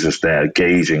 and he's just there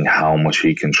gauging how much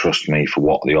he can trust me for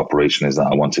what the operation is that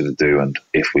I wanted to do, and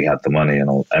if we had the money and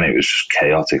all. And it was just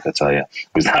chaotic, I tell you.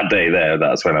 It was that day there,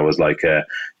 that's when I was like,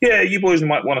 yeah, you boys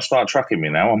might want to start tracking me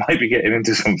now. I might be getting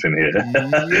into something here.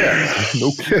 Yeah,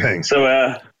 no kidding.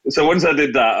 So once I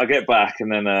did that, I get back,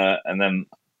 and then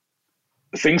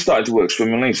things started to work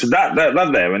swimmingly. So that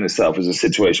there in itself is a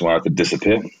situation where I could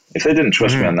disappear. If they didn't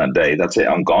trust me on that day, that's it,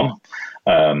 I'm gone.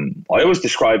 I always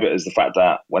describe it as the fact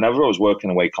that whenever I was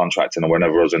working away contracting or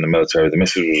whenever I was in the military, the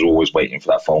missus was always waiting for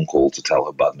that phone call to tell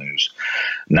her bad news.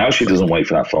 Now she doesn't wait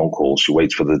for that phone call. She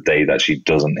waits for the day that she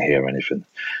doesn't hear anything.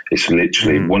 It's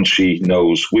literally once she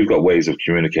knows, we've got ways of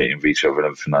communicating with each other and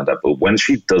everything like that, but when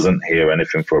she doesn't hear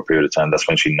anything for a period of time, that's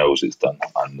when she knows it's done,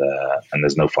 and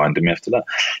there's no finding me after that.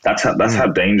 That's how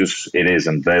dangerous it is,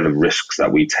 and they're the risks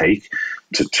that we take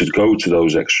to go to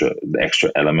those extra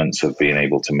elements of being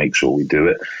able to make sure we do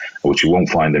it, which you won't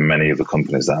find in many of the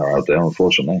companies that are out there,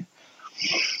 unfortunately.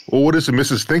 Well, what does the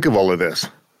missus think of all of this?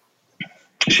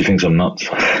 She thinks I'm nuts.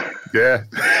 Yeah.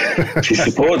 She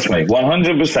supports me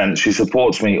 100%. She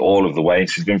supports me all of the way.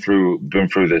 She's been through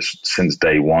this since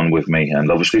day one with me, and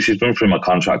obviously she's been through my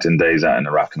contracting days out in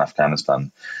Iraq and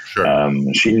Afghanistan. Sure.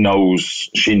 She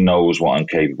knows what I'm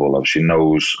capable of. She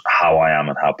knows how I am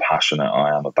and how passionate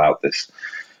I am about this.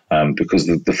 Because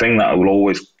the thing that will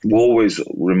always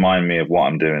remind me of what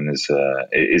I'm doing is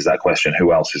that question: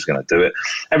 who else is going to do it?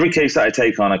 Every case that I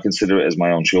take on, I consider it as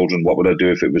my own children. What would I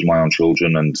do if it was my own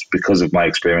children? And because of my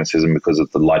experiences and because of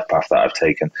the life path that I've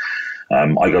taken,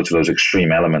 I go to those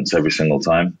extreme elements every single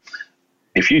time.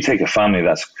 If you take a family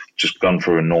that's just gone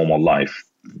through a normal life,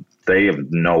 they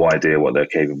have no idea what they're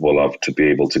capable of to be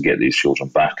able to get these children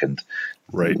back. And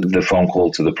the phone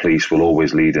call to the police will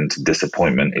always lead into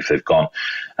disappointment if they've gone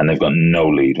and they've got no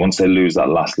lead. Once they lose that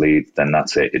last lead, then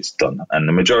that's it, it's done. And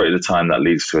the majority of the time that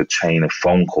leads to a chain of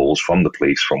phone calls from the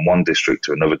police from one district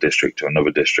to another district to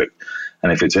another district.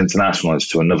 And if it's international, it's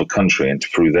to another country and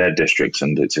through their districts.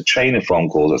 And it's a chain of phone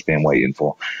calls that's being waiting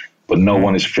for. But no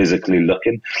one is physically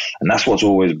looking. And that's what's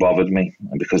always bothered me.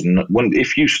 Because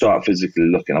if you start physically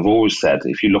looking, I've always said,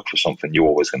 if you look for something, you're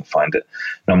always going to find it,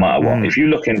 no matter what. If you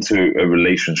look into a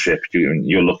relationship,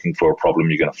 you're looking for a problem,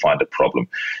 you're going to find a problem.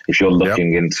 If you're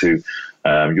looking into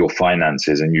your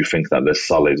finances and you think that they're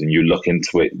solid and you look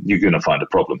into it, you're going to find a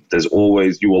problem.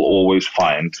 You will always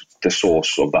find the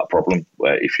source of that problem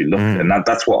if you look. And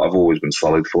that's what I've always been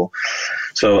solid for.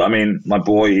 So, I mean, my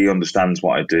boy, he understands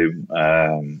what I do.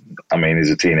 I mean,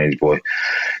 he's a teenage boy.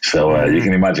 So you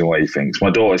can imagine what he thinks. My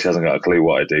daughter, she hasn't got a clue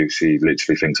what I do. She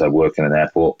literally thinks I work in an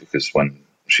airport because when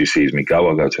she sees me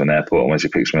go, I go to an airport, and when she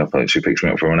picks me up from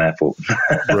an airport.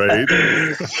 Right.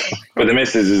 But the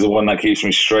missus is the one that keeps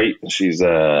me straight. She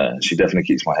definitely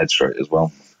keeps my head straight as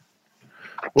well.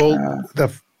 Well,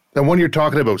 the one you're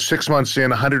talking about, 6 months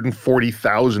in,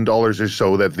 $140,000 or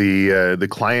so that the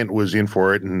client was in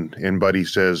for it, and Buddy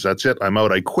says, "That's it, I'm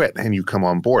out, I quit," and you come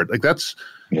on board. Like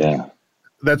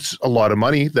that's a lot of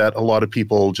money that a lot of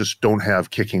people just don't have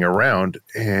kicking around.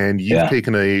 And you've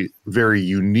taken a very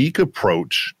unique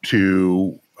approach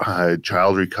to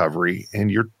child recovery.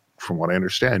 And from what I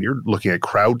understand, you're looking at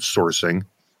crowdsourcing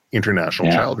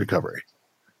international child recovery.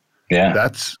 Yeah.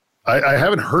 I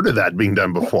haven't heard of that being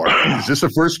done before. Is this the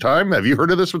first time? Have you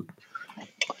heard of this?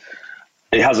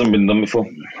 It hasn't been done before.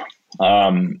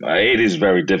 It is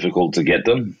very difficult to get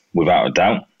done, without a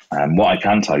doubt. And what I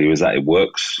can tell you is that it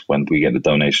works when we get the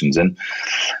donations in.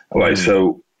 All right,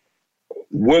 so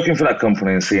working for that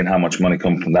company and seeing how much money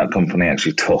that company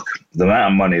actually took, the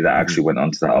amount of money that actually went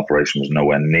onto that operation was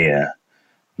nowhere near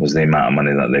was the amount of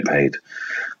money that they paid.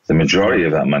 The majority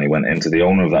of that money went into the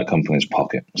owner of that company's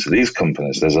pocket. So these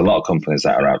companies, there's a lot of companies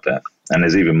that are out there, and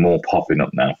there's even more popping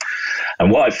up now. And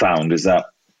what I found is that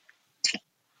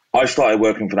I started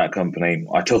working for that company.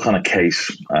 I took on a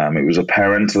case. It was a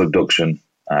parental abduction.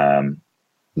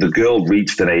 The girl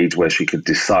reached an age where she could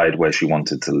decide where she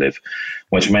wanted to live,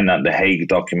 which meant that the Hague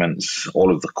documents, all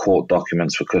of the court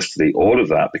documents for custody, all of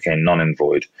that became non and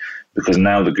void because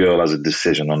now the girl has a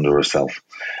decision under herself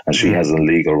and she has the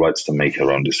legal rights to make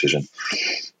her own decision.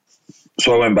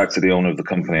 So I went back to the owner of the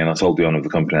company and I told the owner of the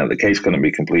company that the case couldn't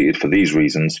be completed for these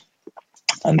reasons.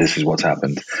 And this is what's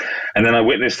happened. And then I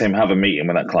witnessed him have a meeting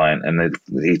with that client, and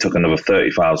he took another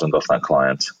 $30,000 off that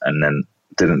client and then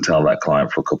didn't tell that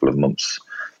client for a couple of months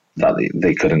that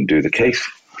they couldn't do the case.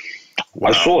 Wow.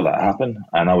 I saw that happen,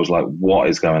 and I was like, what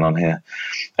is going on here?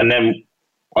 And then,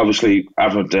 obviously,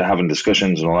 after having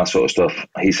discussions and all that sort of stuff,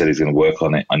 he said he's going to work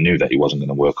on it. I knew that he wasn't going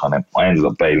to work on it. I ended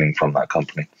up bailing from that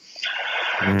company.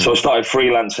 So I started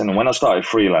freelancing, and when I started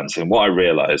freelancing, what I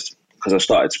realized, because I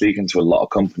started speaking to a lot of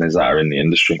companies that are in the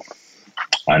industry,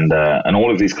 and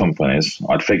all of these companies,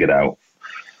 I'd figured out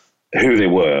who they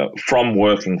were from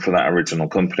working for that original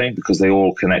company because they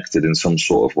all connected in some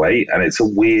sort of way. And it's a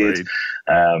weird,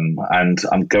 and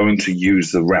I'm going to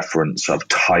use the reference of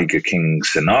Tiger King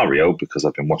scenario because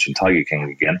I've been watching Tiger King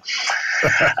again,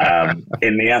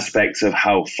 in the aspects of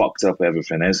how fucked up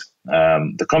everything is.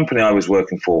 The company I was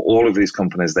working for, all of these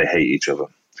companies, they hate each other.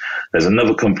 There's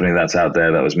another company that's out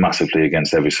there that was massively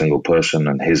against every single person,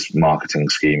 and his marketing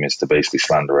scheme is to basically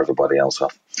slander everybody else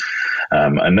off.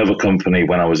 Another company,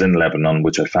 when I was in Lebanon,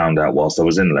 which I found out whilst I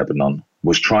was in Lebanon,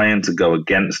 was trying to go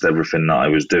against everything that I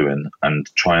was doing and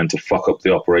trying to fuck up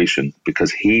the operation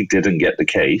because he didn't get the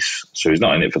case, so he's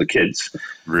not in it for the kids.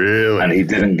 Really? And he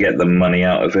didn't get the money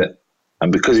out of it.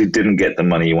 And because he didn't get the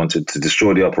money, he wanted to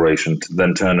destroy the operation, to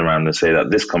then turn around and say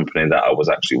that this company that I was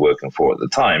actually working for at the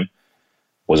time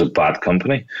was a bad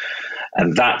company.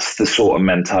 And that's the sort of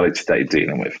mentality that you're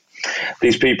dealing with.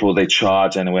 These people, they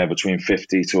charge anywhere between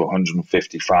 $50,000 to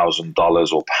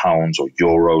 $150,000 or pounds or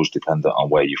euros, depending on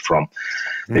where you're from.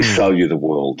 They sell you the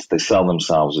world. They sell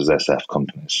themselves as SF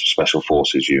companies, special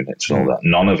forces units and all that.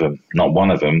 None of them, not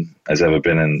one of them, has ever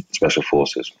been in special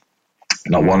forces.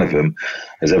 Not one of them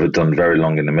has ever done very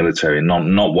long in the military.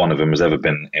 Not one of them has ever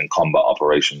been in combat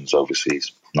operations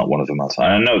overseas. Not one of them has. And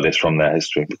I know this from their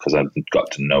history because I've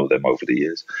got to know them over the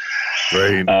years.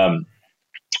 Right.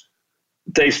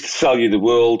 They sell you the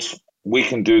world. We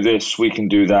can do this. We can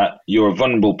do that. You're a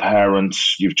vulnerable parent.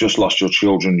 You've just lost your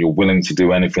children. You're willing to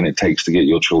do anything it takes to get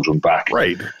your children back.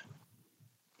 Right.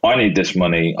 I need this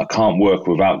money. I can't work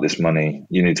without this money.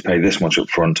 You need to pay this much up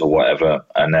front or whatever.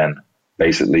 And then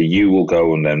basically you will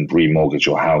go and then remortgage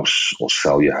your house or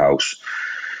sell your house.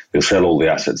 You'll sell all the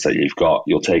assets that you've got.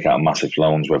 You'll take out massive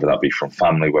loans, whether that be from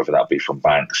family, whether that be from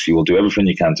banks. You will do everything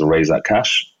you can to raise that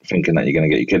cash, thinking that you're going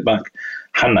to get your kid back.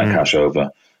 Hand that cash over.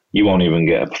 You won't even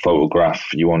get a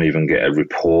photograph. You won't even get a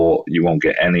report. You won't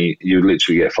get any. You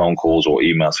literally get phone calls or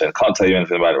emails saying, I can't tell you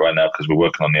anything about it right now because we're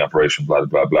working on the operation, blah,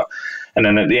 blah, blah. And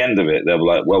then at the end of it, they'll be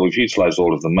like, well, we've utilized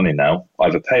all of the money now.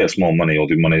 Either pay us more money or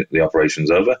the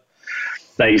operation's over.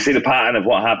 Now, you see the pattern of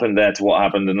what happened there to what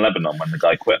happened in Lebanon when the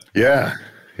guy quit. Yeah.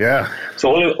 Yeah.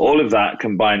 So all of that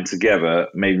combined together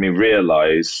made me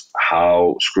realize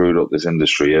how screwed up this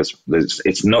industry is.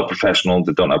 It's not professional.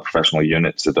 They don't have professional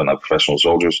units. They don't have professional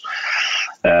soldiers.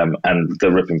 And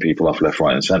they're ripping people off left,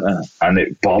 right, and center. And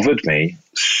it bothered me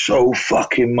so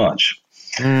fucking much.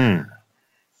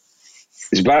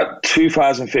 It's about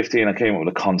 2015 I came up with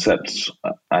a concept,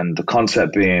 and the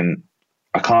concept being,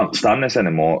 I can't stand this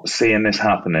anymore, seeing this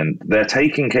happening. They're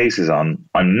taking cases on.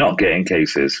 I'm not getting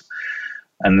cases.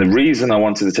 And the reason I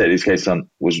wanted to take these cases on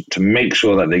was to make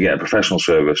sure that they get a professional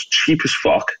service, cheap as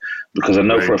fuck, because I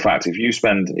know for a fact if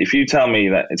you tell me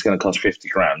that it's going to cost 50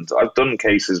 grand, I've done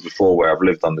cases before where I've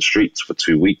lived on the streets for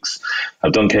 2 weeks.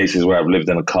 I've done cases where I've lived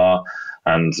in a car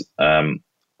and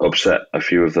upset a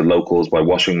few of the locals by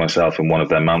washing myself in one of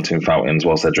their mountain fountains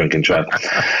whilst they're drinking chai.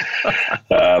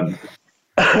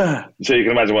 So you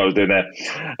can imagine what I was doing there.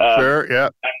 Sure, yeah.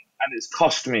 And it's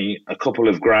cost me a couple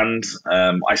of grand.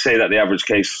 I say that the average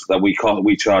case that we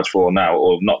charge for now,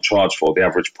 or not charge for, the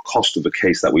average cost of the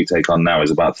case that we take on now is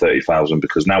about 30,000,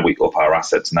 because now we up our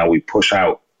assets. Now we push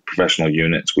out professional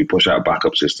units, we push out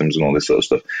backup systems and all this sort of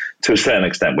stuff. To a certain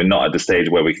extent, we're not at the stage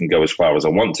where we can go as far as I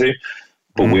want to,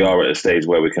 but we are at a stage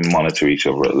where we can monitor each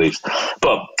other at least.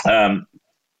 But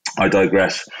I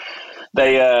digress.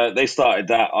 They started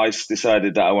that. I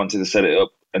decided that I wanted to set it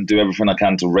up and do everything I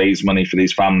can to raise money for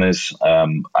these families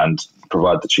and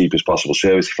provide the cheapest possible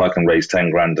service. If I can raise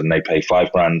 10 grand and they pay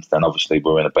 5 grand, then obviously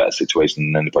we're in a better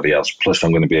situation than anybody else. Plus,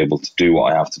 I'm going to be able to do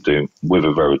what I have to do with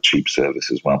a very cheap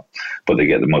service as well. But they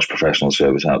get the most professional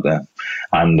service out there.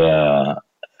 And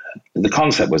the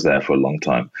concept was there for a long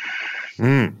time.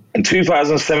 In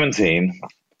 2017,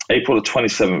 April the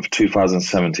 27th,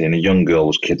 2017, a young girl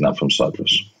was kidnapped from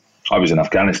Cyprus. I was in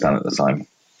Afghanistan at the time.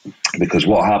 Because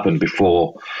what happened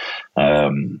before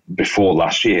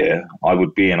last year, I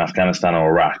would be in Afghanistan or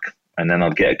Iraq, and then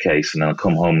I'd get a case, and then I'd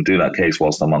come home and do that case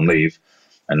whilst I'm on leave,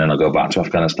 and then I'd go back to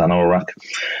Afghanistan or Iraq.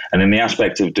 And in the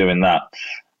aspect of doing that,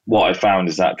 what I found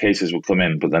is that cases would come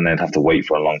in, but then they'd have to wait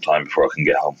for a long time before I can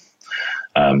get home.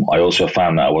 I also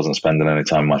found that I wasn't spending any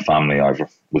time with my family either,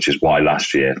 which is why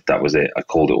last year, that was it. I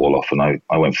called it all off, and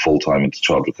I went full-time into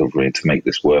child recovery to make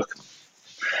this work.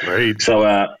 Right.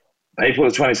 So, April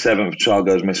the 27th, a child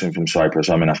goes missing from Cyprus.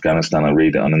 I'm in Afghanistan. I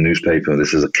read it on a newspaper.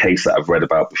 This is a case that I've read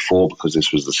about before because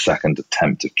this was the second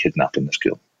attempt of kidnapping this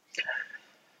girl.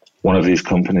 One of these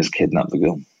companies kidnapped the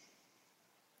girl.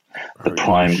 The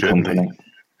Prime company.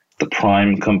 The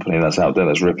Prime company that's out there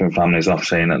that's ripping families off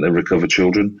saying that they recover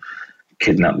children,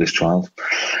 kidnapped this child.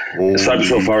 The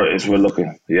Cyprus authorities were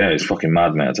looking. Yeah, it's fucking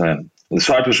mad, mate, I tell you. The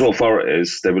Cyprus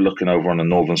authorities, they were looking over on the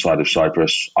northern side of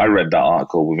Cyprus. I read that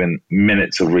article within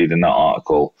minutes of reading that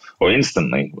article, or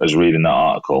instantly as reading that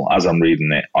article. As I'm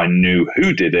reading it, I knew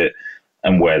who did it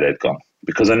and where they'd gone,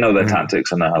 because I know their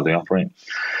tactics, I know how they operate.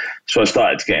 So I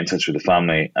started to get in touch with the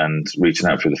family and reaching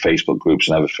out through the Facebook groups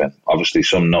and everything. Obviously,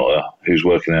 some nutter who's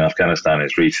working in Afghanistan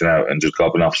is reaching out and just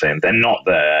gobbing off saying, they're not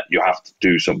there, you have to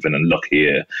do something and look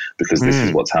here, because this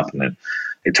is what's happening.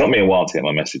 It took me a while to get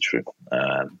my message through.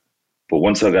 But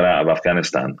once I got out of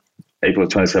Afghanistan, April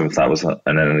 27th, that was, and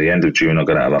then at the end of June, I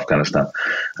got out of Afghanistan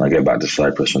and I get back to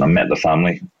Cyprus and I met the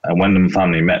family. And when the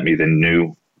family met me, they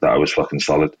knew that I was fucking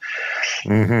solid.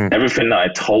 Everything that I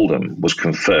told them was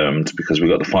confirmed because we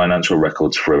got the financial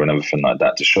records through and everything like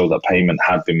that to show that payment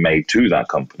had been made to that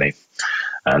company.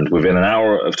 And within an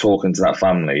hour of talking to that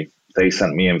family, they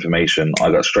sent me information.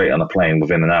 I got straight on a plane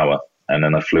within an hour and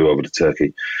then I flew over to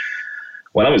Turkey.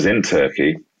 When I was in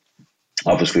Turkey,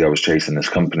 obviously I was chasing this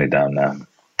company down there.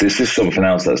 This is something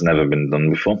else that's never been done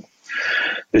before.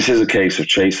 This is a case of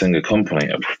chasing a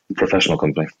company, a professional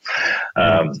company.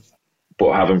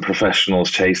 But having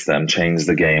professionals chase them changed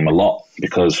the game a lot,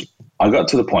 because I got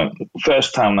to the point, the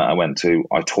first town that I went to,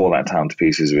 I tore that town to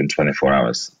pieces within 24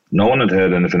 hours. No one had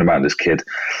heard anything about this kid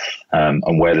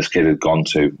and where this kid had gone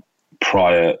to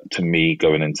prior to me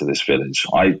going into this village.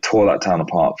 I tore that town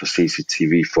apart for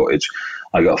CCTV footage.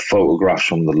 I got photographs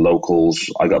from the locals.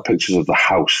 I got pictures of the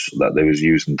house that they was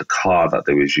using, the car that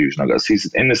they was using. I got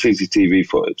in the CCTV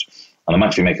footage. And I'm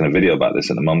actually making a video about this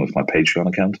at the moment with my Patreon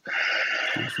account.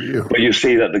 Good for you. But you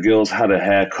see that the girl's had a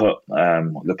haircut.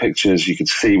 The pictures you could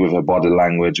see with her body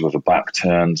language, with her back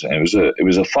turned. And it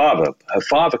was a father. Her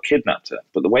father kidnapped her.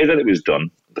 But the way that it was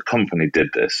done, the company did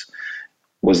this,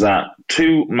 was that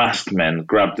 2 masked men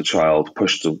grabbed the child,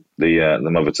 pushed the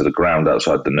mother to the ground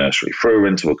outside the nursery, threw her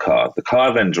into a car. The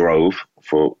car then drove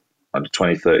for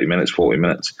 20, 30 minutes, 40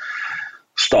 minutes,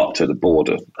 stopped at the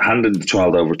border, handed the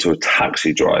child over to a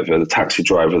taxi driver. The taxi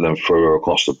driver then threw her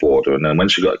across the border. And then when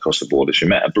she got across the border, she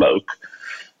met a bloke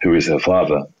who is her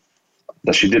father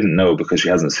that she didn't know because she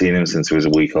hasn't seen him since he was a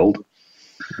week old.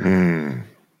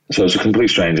 So it's a complete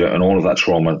stranger, and all of that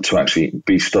trauma to actually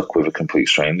be stuck with a complete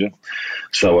stranger.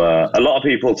 So a lot of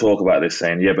people talk about this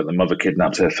saying, yeah, but the mother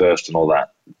kidnapped her first and all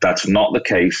that. That's not the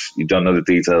case. You don't know the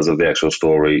details of the actual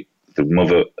story. The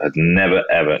mother had never,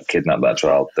 ever kidnapped that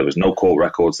child. There was no court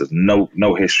records. There's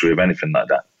no history of anything like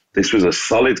that. This was a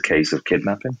solid case of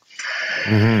kidnapping.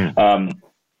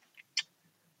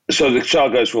 So the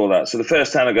child goes through all that. So the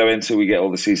first town I go into, we get all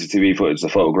the CCTV footage, the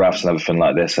photographs and everything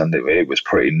like this, and it was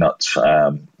pretty nuts.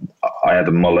 I had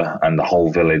a mullah and the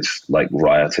whole village like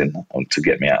rioting to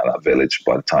get me out of that village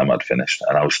by the time I'd finished.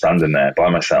 And I was standing there by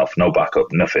myself, no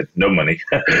backup, nothing, no money.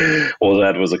 All I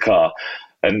had was a car.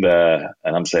 And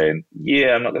I'm saying,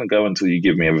 yeah, I'm not going to go until you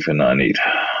give me everything that I need.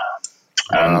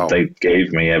 Wow. And they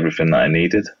gave me everything that I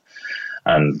needed.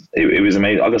 And it was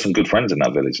amazing. I got some good friends in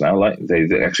that village now. Like they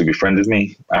actually befriended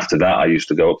me. After that, I used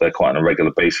to go up there quite on a regular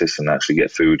basis and actually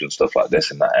get food and stuff like this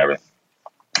in that area.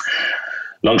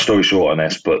 Long story short on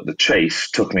this, but the chase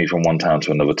took me from one town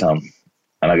to another town.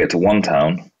 And I get to one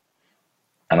town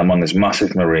and I'm on this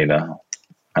massive marina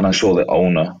and I saw the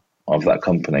owner of that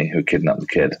company who kidnapped the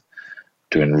kid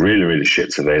doing really, really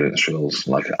shit surveillance drills,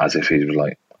 like as if he was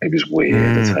like, it was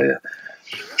weird, I tell you.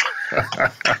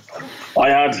 I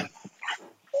had...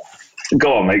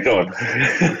 Go on, mate, go on.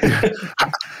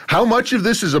 How much of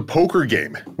this is a poker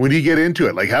game when you get into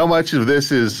it? Like, how much of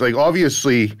this is, like,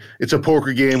 obviously it's a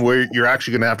poker game where you're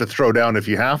actually going to have to throw down if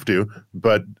you have to,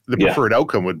 but the preferred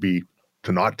outcome would be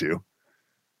to not do.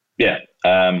 Yeah,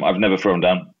 I've never thrown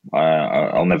down.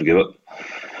 I'll never give up.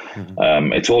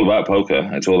 It's all about poker.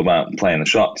 It's all about playing the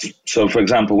shots. So, for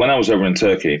example, when I was over in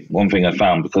Turkey, one thing I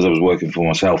found, because I was working for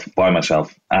myself, by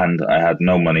myself, and I had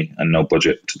no money and no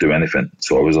budget to do anything,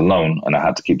 so I was alone and I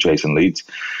had to keep chasing leads,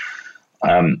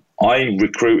 I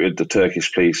recruited the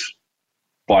Turkish police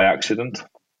by accident.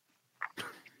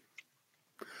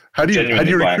 How do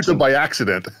you recruit them by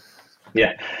accident?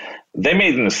 Yeah. They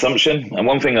made an assumption, and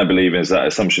one thing I believe is that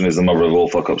assumption is the mother of all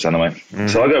fuck-ups anyway.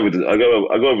 So I go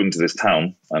over into this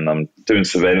town, and I'm doing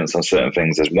surveillance on certain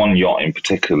things. There's one yacht in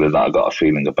particular that I got a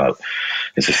feeling about.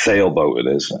 It's a sailboat, it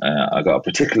is. I got a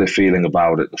particular feeling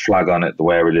about it, the flag on it, the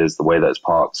where it is, the way that it's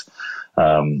parked.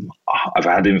 I've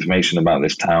had information about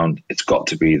this town. It's got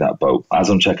to be that boat. As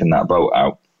I'm checking that boat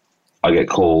out, I get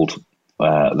called.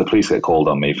 The police get called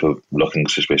on me for looking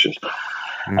suspicious.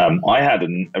 I had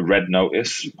a red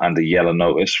notice and a yellow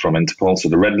notice from Interpol. So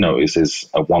the red notice is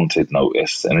a wanted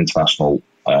notice, an international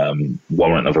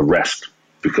warrant of arrest,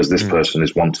 because this person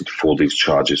is wanted for these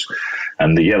charges.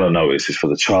 And the yellow notice is for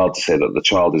the child, to say that the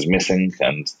child is missing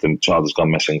and the child has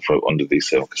gone missing under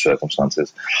these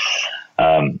circumstances.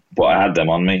 But I had them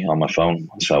on me on my phone.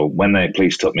 So when the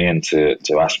police took me in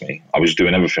to ask me, I was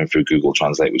doing everything through Google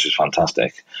Translate, which is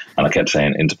fantastic. And I kept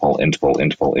saying Interpol, Interpol,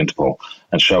 Interpol, Interpol,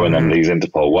 and showing them these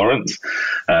Interpol warrants.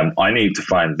 I need to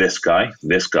find this guy.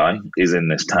 This guy is in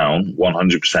this town,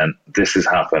 100%. This has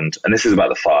happened. And this is about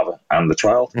the father and the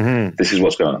child. This is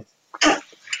what's going on.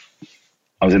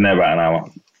 I was in there about an hour.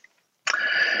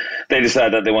 They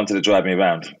decided that they wanted to drive me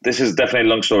around. This is definitely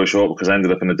a long story short, because I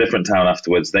ended up in a different town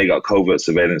afterwards. They got covert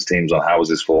surveillance teams on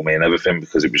houses for me and everything,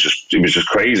 because it was just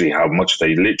crazy how much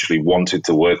they literally wanted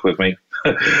to work with me.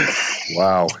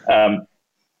 Wow. But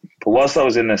whilst I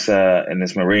was in this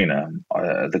marina,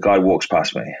 the guy walks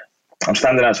past me. I'm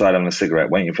standing outside having a cigarette,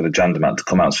 waiting for the Jandamat to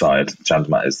come outside.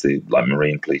 Jandamat is the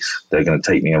marine police. They're going to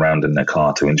take me around in their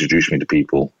car to introduce me to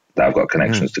people that I've got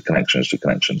connections to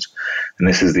connections. And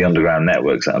this is the underground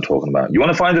networks that I'm talking about. You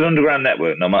want to find an underground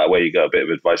network, no matter where you go, a bit of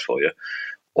advice for you,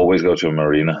 always go to a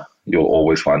marina. You'll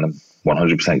always find them,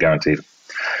 100% guaranteed.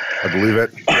 I believe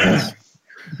it. Yes.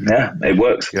 Yeah, it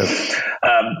works. Yes.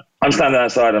 I'm standing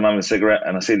outside, I'm having a cigarette,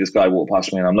 and I see this guy walk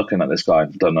past me, and I'm looking at this guy.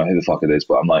 Don't know who the fuck it is,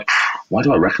 but I'm like, why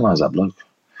do I recognize that bloke?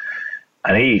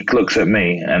 And he looks at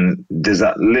me, and there's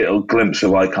that little glimpse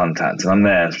of eye contact, and I'm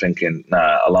there thinking,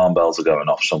 nah, alarm bells are going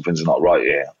off. Something's not right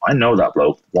here. I know that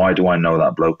bloke. Why do I know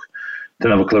that bloke?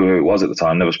 Didn't have a clue who it was at the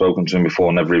time. Never spoken to him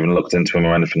before. Never even looked into him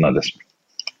or anything like this.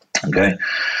 Okay.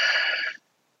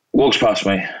 Walks past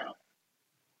me.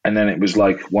 And then it was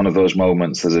like one of those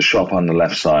moments. There's a shop on the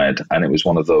left side, and it was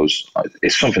one of those.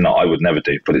 It's something that I would never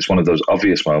do, but it's one of those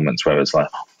obvious moments where it's like,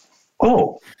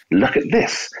 oh, look at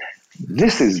this.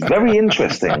 This is very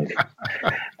interesting.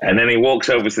 And then he walks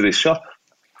over to this shop.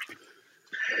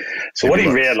 So what he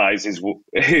realizes,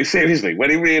 seriously,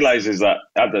 when he realizes that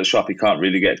at the shop he can't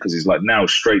really get, because he's like now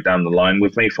straight down the line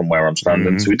with me from where I'm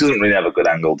standing, so he doesn't really have a good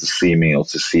angle to see me or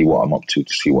to see what I'm up to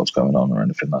see what's going on or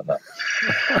anything like that.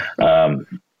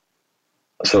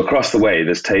 So across the way,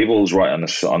 there's tables right on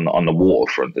the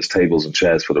waterfront. There's tables and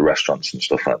chairs for the restaurants and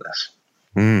stuff like this.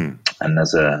 Mm. And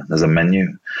there's a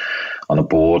menu on a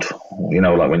board,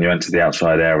 like when you enter the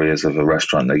outside areas of a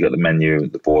restaurant, they got the menu,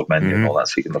 the board menu and all that,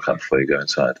 so you can look up before you go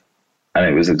inside. And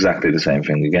it was exactly the same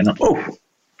thing again. Oh,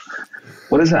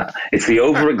 what is that? It's the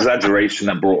over-exaggeration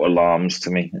that brought alarms to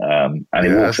me. And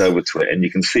he walks over to it, and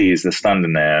you can see he's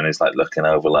standing there, and he's like looking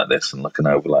over like this and looking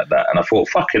over like that. And I thought,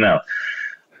 fucking hell,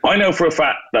 I know for a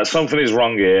fact that something is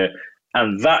wrong here,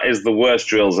 and that is the worst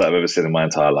drills that I've ever seen in my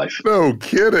entire life. No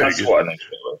kidding. That's what I know.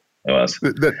 It was.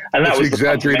 And that was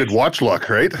exaggerated watch luck,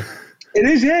 right? It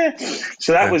is, yeah.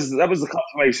 So that was the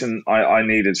confirmation I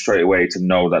needed straight away to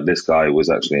know that this guy was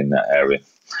actually in that area.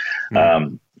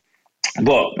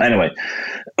 But anyway,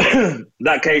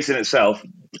 that case in itself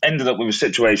ended up with a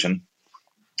situation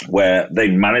where they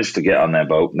managed to get on their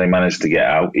boat. They managed to get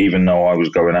out, even though I was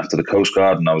going after the Coast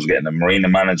Guard and I was getting the marina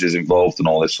managers involved and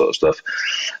all this sort of stuff.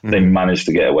 They managed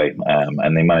to get away,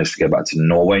 and they managed to get back to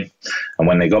Norway. And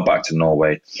when they got back to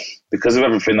Norway, because of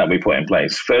everything that we put in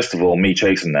place, first of all, me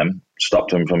chasing them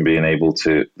stopped them from being able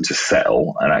to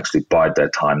settle and actually bide their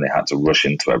time. They had to rush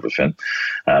into everything.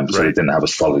 So they didn't have a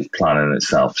solid plan in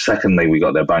itself. Secondly, we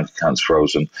got their bank accounts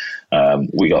frozen.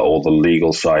 We got all the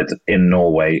legal side in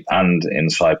Norway and in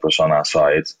Cyprus on our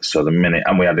side. So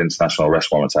and we had international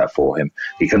arrest warrants out for him.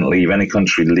 He couldn't leave any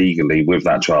country legally with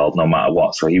that child, no matter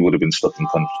what. So he would have been stuck in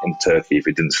Turkey if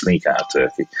he didn't sneak out of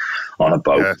Turkey on a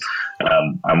boat.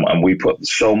 Yeah. And we put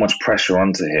so much pressure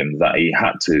onto him that he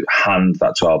had to hand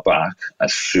that child back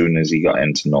as soon as he got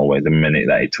into Norway, the minute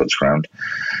that he touched ground.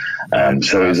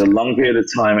 So it was a long period of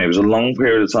time. It was a long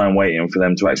period of time waiting for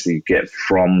them to actually get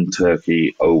from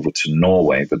Turkey over to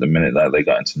Norway. But the minute that they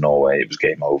got into Norway, it was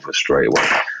game over straight away.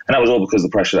 And that was all because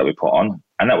of the pressure that we put on.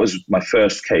 And that was my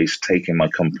first case taking my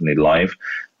company live.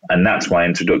 And that's my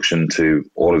introduction to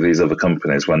all of these other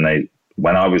companies. When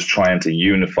I was trying to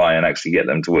unify and actually get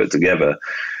them to work together,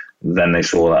 then they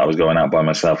saw that I was going out by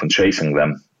myself and chasing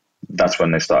them. That's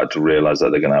when they started to realize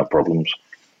that they're going to have problems.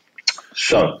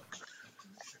 So,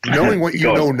 knowing what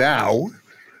you know now,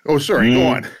 go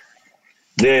on.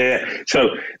 Yeah, so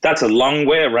that's a long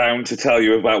way around to tell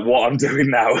you about what I'm doing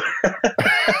now.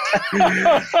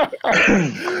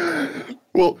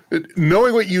 Well,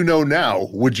 knowing what you know now,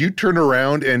 would you turn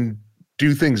around and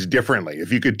do things differently?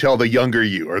 If you could tell the younger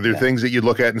you, are there things that you'd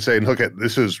look at and say, look at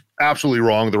this is absolutely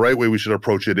wrong. The right way we should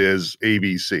approach it is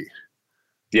ABC.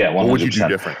 Yeah, 100%. What would you do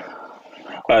different?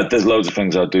 There's loads of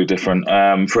things I'd do different.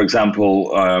 For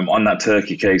example, on that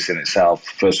Turkey case in itself,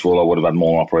 first of all, I would have had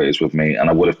more operators with me and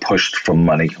I would have pushed for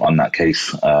money on that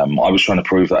case. I was trying to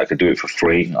prove that I could do it for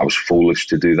free. I was foolish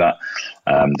to do that.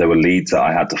 There were leads that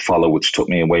I had to follow, which took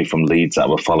me away from leads that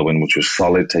were following, which was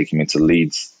solid, taking me to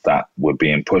leads that were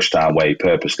being pushed our way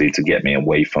purposely to get me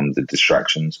away from the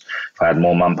distractions. If I had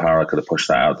more manpower, I could have pushed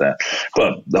that out there.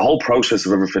 But the whole process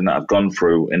of everything that I've gone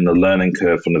through in the learning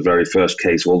curve from the very first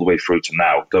case all the way through to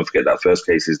now, don't forget that first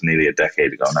case is nearly a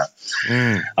decade ago now.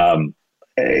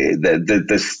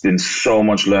 There's been so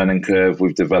much learning curve.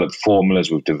 We've developed formulas,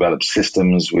 we've developed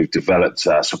systems, we've developed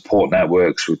support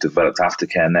networks, we've developed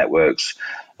aftercare networks.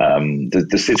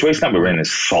 The situation that we're in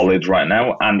is solid right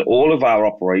now, and all of our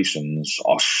operations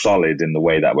are solid in the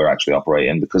way that we're actually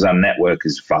operating because our network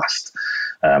is vast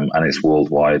and it's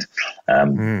worldwide.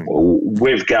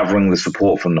 We're gathering the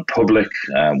support from the public.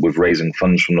 We're raising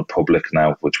funds from the public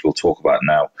now, which we'll talk about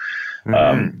now.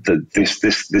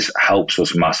 This helps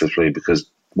us massively because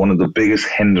one of the biggest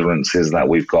hindrances that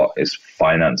we've got is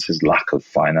finances, lack of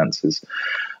finances.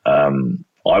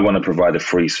 I want to provide a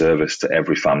free service to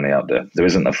every family out there. There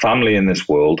isn't a family in this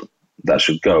world that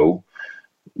should go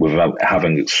without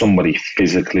having somebody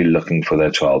physically looking for their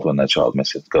child when their child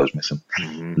goes missing.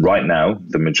 Right now,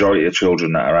 the majority of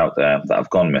children that are out there that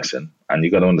have gone missing, and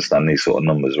you've got to understand these sort of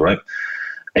numbers, right?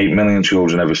 8 million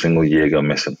children every single year go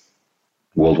missing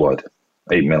worldwide.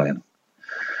 8 million.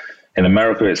 In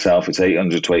America itself, it's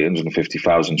 800 to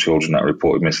 850,000 children that are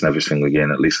reported missing every single year,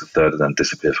 and at least a third of them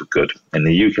disappear for good. In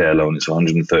the UK alone, it's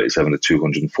 137 to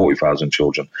 240,000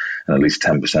 children, and at least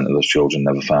 10% of those children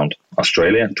never found.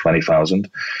 Australia, 20,000.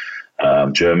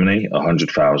 Germany,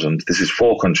 100,000. This is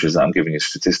 4 countries that I'm giving you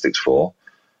statistics for,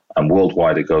 and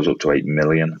worldwide it goes up to 8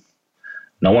 million.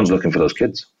 No one's looking for those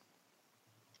kids.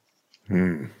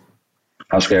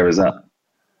 How scary is that?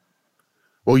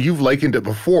 Well, you've likened it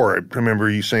before. I remember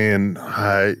you saying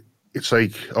it's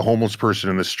like a homeless person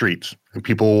in the streets, and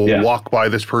people walk by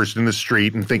this person in the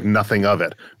street and think nothing of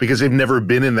it because they've never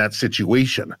been in that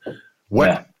situation.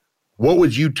 What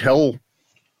would you tell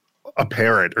a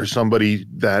parent or somebody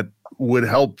that would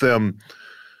help them?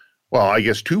 Well, I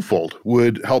guess twofold,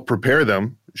 would help prepare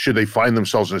them should they find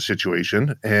themselves in a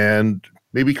situation and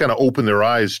maybe kind of open their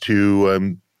eyes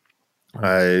to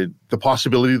the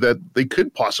possibility that they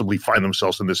could possibly find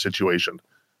themselves in this situation.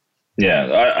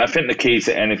 Yeah, I think the key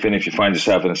to anything, if you find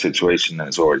yourself in a situation, then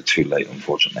it's already too late,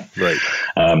 unfortunately. Right.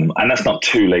 And that's not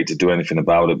too late to do anything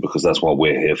about it, because that's what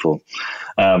we're here for.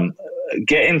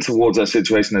 Getting towards that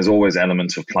situation, there's always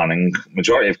elements of planning.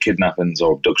 Majority of kidnappings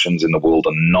or abductions in the world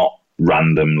are not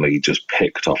randomly just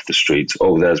picked off the streets.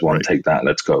 Oh, there's one, right. Take that,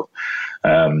 let's go.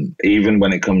 Even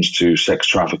when it comes to sex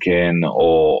trafficking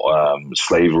or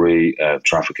slavery,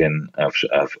 trafficking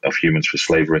of humans for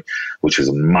slavery, which is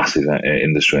a massive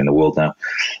industry in the world now,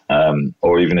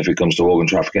 or even if it comes to organ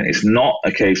trafficking, it's not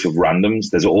a case of randoms.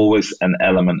 There's always an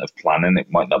element of planning.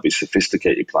 It might not be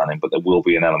sophisticated planning, but there will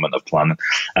be an element of planning.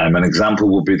 An example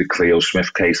will be the Cleo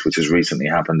Smith case, which has recently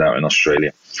happened out in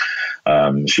Australia.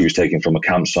 She was taken from a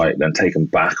campsite, then taken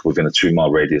back within a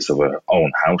 2-mile radius of her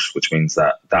own house, which means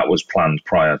that was planned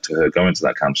prior to her going to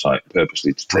that campsite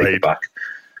purposely to take it back,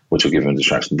 which will give them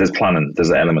distraction. There's planning.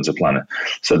 There's elements of planning.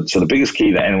 So the biggest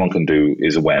key that anyone can do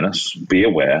is awareness. Be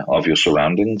aware of your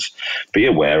surroundings. Be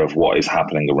aware of what is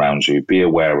happening around you. Be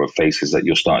aware of faces that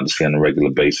you're starting to see on a regular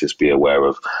basis. Be aware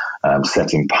of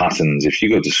setting patterns. If you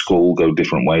go to school, go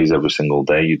different ways every single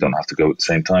day. You don't have to go at the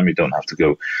same time. You don't have to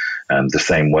go the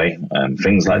same way.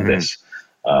 Things like this.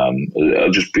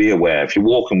 Just be aware. If you're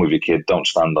walking with your kid, don't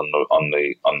stand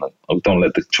don't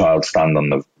let the child stand on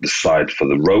the side for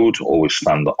the road. Always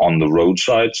stand on the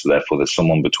roadside. So therefore, there's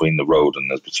someone between the road and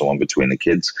there's someone between the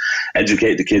kids.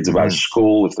 Educate the kids about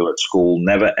school. If they're at school,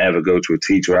 never ever go to a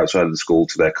teacher outside of the school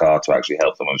to their car to actually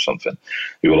help them with something.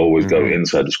 You will always go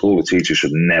inside the school. The teacher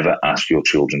should never ask your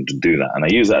children to do that. And I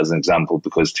use that as an example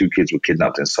because 2 kids were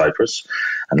kidnapped in Cyprus,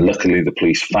 and luckily the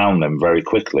police found them very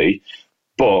quickly.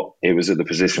 But it was at the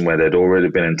position where they'd already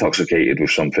been intoxicated with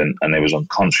something and they was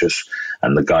unconscious,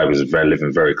 and the guy was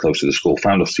living very close to the school.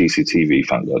 Found off CCTV,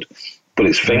 thank God. But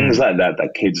it's things like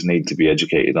that kids need to be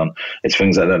educated on. It's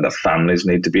things like that families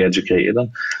need to be educated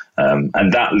on.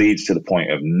 And that leads to the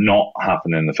point of not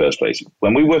happening in the first place.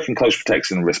 When we work in close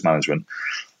protection and risk management,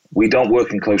 we don't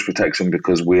work in close protection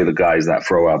because we're the guys that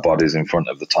throw our bodies in front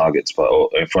of the target's or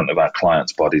in front of our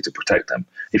client's body to protect them.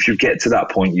 If you get to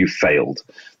that point, you've failed.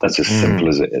 That's as simple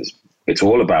as it is. It's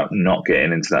all about not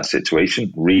getting into that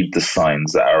situation. Read the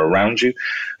signs that are around you.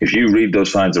 If you read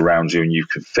those signs around you and you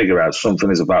can figure out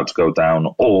something is about to go down,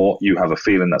 or you have a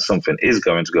feeling that something is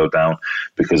going to go down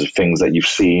because of things that you've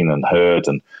seen and heard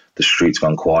and the street's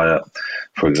gone quiet,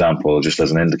 for example, just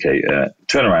as an indicator,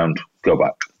 turn around, go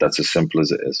back. That's as simple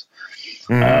as it is.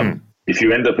 If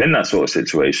you end up in that sort of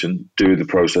situation, do the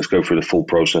process, go through the full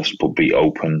process, but be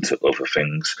open to other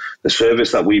things. The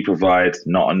service that we provide,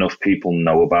 not enough people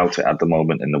know about it at the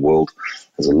moment in the world.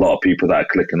 There's a lot of people that are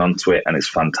clicking onto it, and it's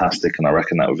fantastic. And I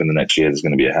reckon that within the next year, there's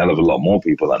going to be a hell of a lot more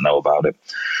people that know about it.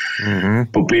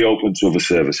 But be open to other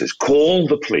services. Call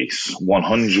the police.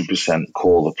 100%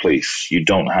 call the police. You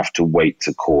don't have to wait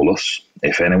to call us.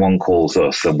 If anyone calls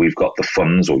us and we've got the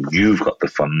funds, or you've got the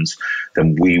funds,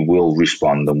 then we will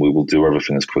respond and we will do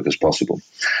everything as quick as possible.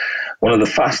 One of the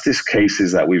fastest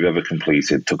cases that we've ever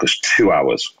completed took us 2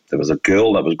 hours. There was a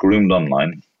girl that was groomed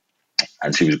online,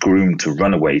 and she was groomed to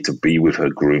run away to be with her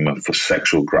groomer for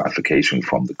sexual gratification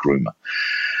from the groomer.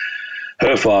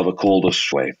 Her father called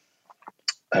us away.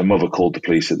 Her mother called the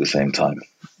police at the same time.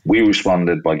 We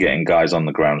responded by getting guys on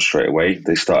the ground straight away.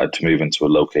 They started to move into a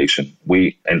location.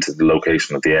 We entered the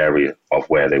location of the area of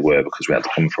where they were because we had to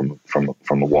come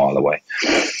from a while away.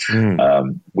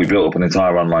 We built up an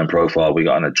entire online profile. We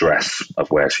got an address of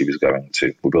where she was going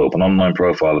to. We built up an online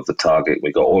profile of the target.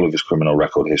 We got all of his criminal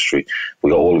record history.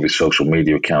 We got all of his social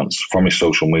media accounts. From his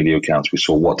social media accounts, we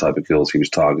saw what type of girls he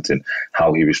was targeting,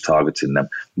 how he was targeting them,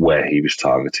 where he was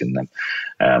targeting them.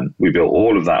 We built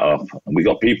all of that up, and we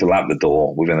got people at the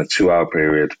door within a 2-hour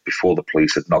period before the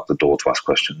police had knocked the door to ask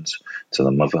questions to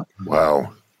the mother.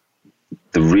 Wow.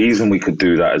 The reason we could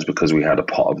do that is because we had a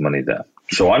pot of money there.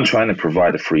 So I'm trying to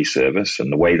provide a free service,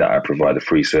 and the way that I provide a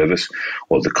free service,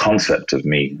 or the concept of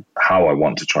me, how I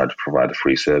want to try to provide a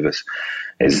free service,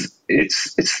 is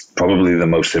it's probably the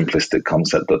most simplistic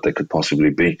concept that there could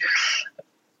possibly be.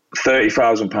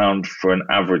 £30,000 for an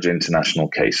average international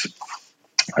case.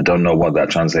 I don't know what that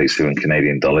translates to in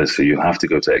Canadian dollars, so you have to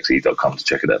go to xe.com to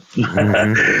check it out.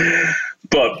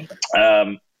 But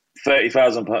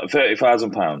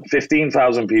 £30,000,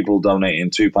 15,000 people donating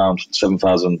 £2,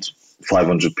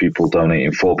 7,500 people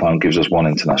donating £4 gives us one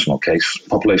international case.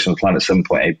 Population of the planet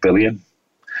 7.8 billion.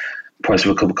 Price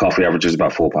of a cup of coffee averages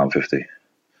about £4.50.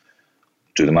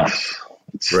 Do the maths.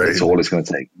 That's all it's going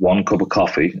to take. One cup of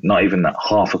coffee, not even that,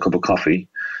 half a cup of coffee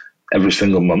every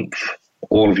single month.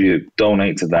 All of you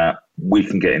donate to that. We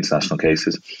can get international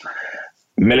cases.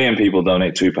 million people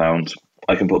donate £2.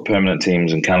 I can put permanent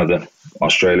teams in Canada,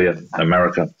 Australia,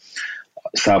 America,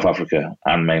 South Africa,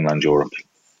 and mainland Europe.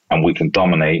 And we can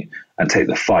dominate and take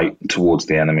the fight towards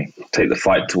the enemy, take the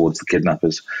fight towards the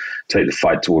kidnappers, take the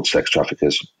fight towards sex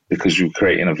traffickers, because you're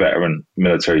creating a veteran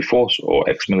military force or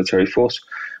ex-military force,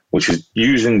 which is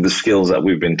using the skills that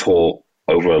we've been taught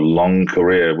over a long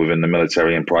career within the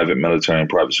military and private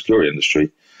security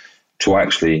industry to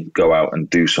actually go out and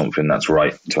do something that's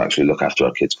right, to actually look after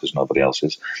our kids because nobody else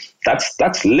is.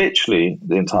 That's literally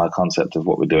the entire concept of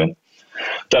what we're doing.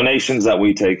 Donations that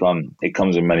we take on, it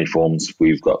comes in many forms.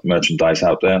 We've got merchandise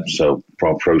out there, so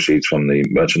proceeds from the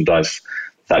merchandise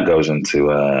that goes into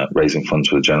raising funds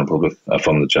for the general public.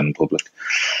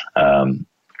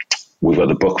 We've got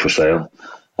the book for sale,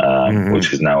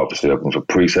 which is now obviously open for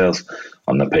pre-sales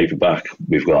on the paperback.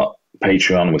 We've got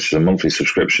Patreon, which is a monthly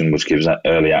subscription, which gives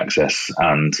early access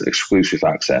and exclusive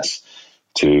access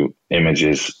to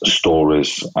images,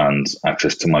 stories, and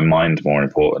access to my mind, more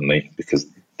importantly, because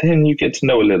then you get to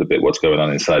know a little bit what's going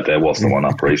on inside there whilst I'm on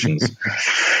operations.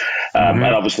 And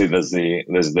obviously there's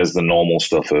the normal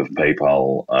stuff of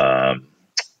PayPal,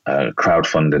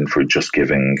 crowdfunding through Just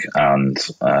Giving, and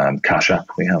Cash App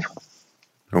we have.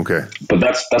 Okay. But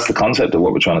that's the concept of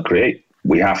what we're trying to create.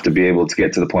 We have to be able to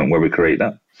get to the point where we create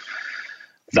that.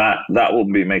 That will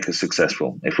make us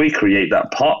successful. If we create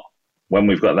that pot, when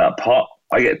we've got that pot,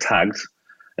 I get tagged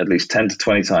at least 10 to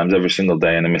 20 times every single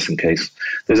day in a missing case.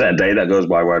 There isn't a day that goes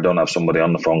by where I don't have somebody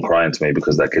on the phone crying to me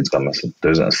because their kid's gone missing.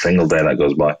 There isn't a single day that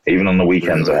goes by. Even on the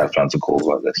weekends, I have to answer calls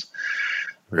like this.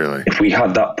 Really? If we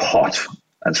had that pot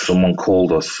and someone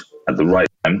called us at the right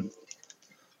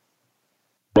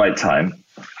time,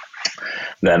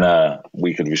 then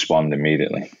we could respond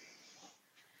immediately.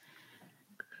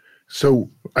 So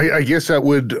I guess that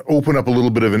would open up a little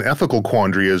bit of an ethical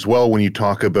quandary as well when you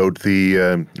talk about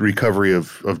the recovery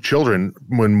of children,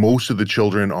 when most of the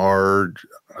children are,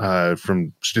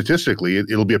 from statistically,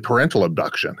 it'll be a parental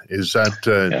abduction. Is that,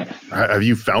 have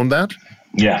you found that?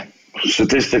 Yeah.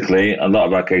 Statistically, a lot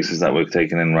of our cases that we're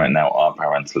taking in right now are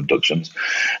parental abductions.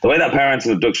 The way that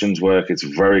parental abductions work, it's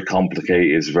very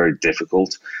complicated, it's very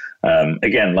difficult.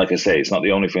 Again, like I say, it's not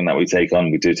the only thing that we take on.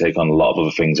 We do take on a lot of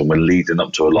other things, and we're leading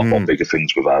up to a lot more bigger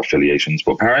things with our affiliations.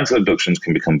 But parental abductions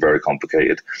can become very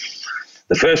complicated.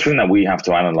 The first thing that we have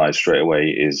to analyze straight away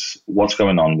is what's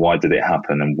going on, why did it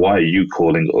happen, and why are you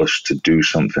calling us to do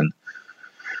something?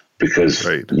 Because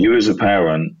you as a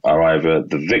parent are either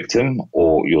the victim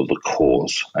or you're the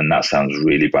cause. And that sounds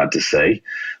really bad to say,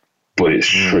 but it's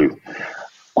true.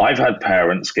 I've had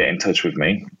parents get in touch with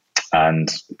me,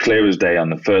 and clear as day on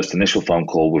the first initial phone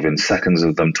call, within seconds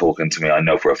of them talking to me, I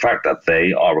know for a fact that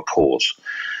they are a cause.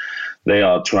 They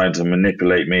are trying to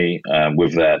manipulate me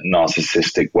with their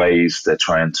narcissistic ways. They're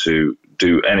trying to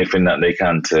do anything that they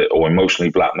can to, or emotionally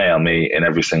blackmail me in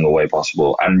every single way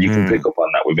possible. And you can pick up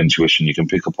on that with intuition. You can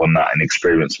pick up on that in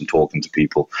experience and talking to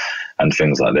people and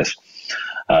things like this.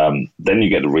 Then you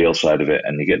get the real side of it,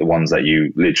 and you get the ones that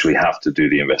you literally have to do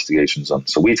the investigations on.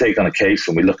 So we take on a case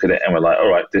and we look at it and we're like,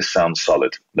 all right, this sounds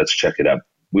solid. Let's check it out.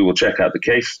 We will check out the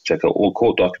case, check out all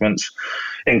court documents.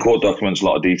 In court documents, a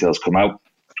lot of details come out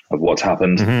of what's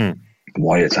happened,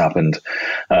 why it's happened.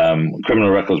 Criminal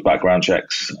records background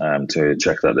checks to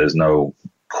check that there's no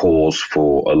cause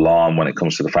for alarm when it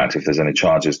comes to the fact if there's any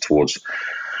charges towards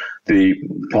the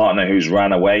partner who's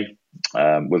ran away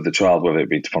with the child, whether it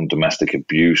be from domestic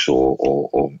abuse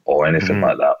or anything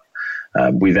like that.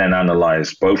 We then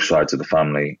analyze both sides of the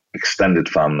family, extended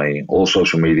family, all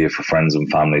social media for friends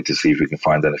and family to see if we can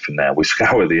find anything there. We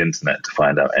scour the internet to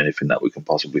find out anything that we can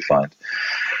possibly find.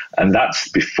 And that's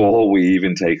before we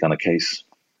even take on a case.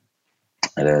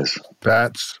 It is.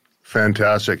 That's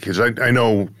fantastic, because I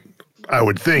know, I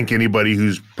would think anybody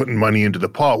who's putting money into the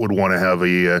pot would want to have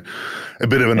a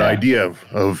bit of an idea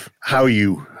of how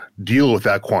you deal with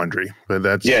that quandary. But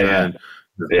that's the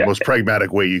most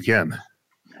pragmatic way you can.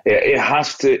 It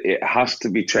has to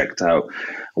be checked out.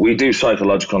 We do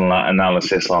psychological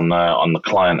analysis on the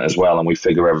client as well, and we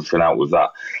figure everything out with that.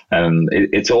 And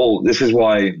it's all. This is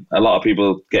why a lot of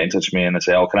people get in touch with me and they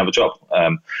say, "Oh, can I have a job?"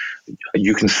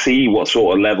 You can see what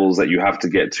sort of levels that you have to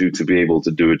get to be able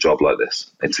to do a job like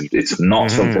this. It's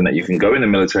not something that you can go in the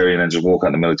military and then just walk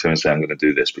out the military and say, "I'm going to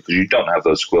do this," because you don't have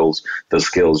those skills.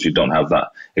 You don't have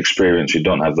that experience. You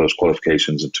don't have those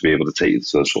qualifications to be able to take you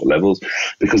to those sort of levels,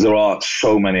 because there are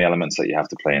so many elements that you have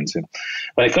to play into.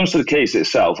 When it comes to the case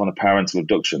itself, on a parental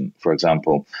abduction, for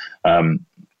example,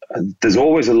 there's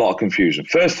always a lot of confusion.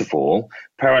 First of all,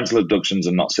 parental abductions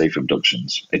are not safe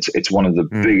abductions. It's one of the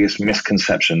biggest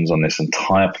misconceptions on this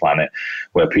entire planet,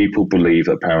 where people believe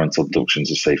that parental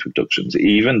abductions are safe abductions.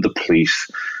 Even the police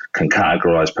can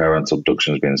categorize parental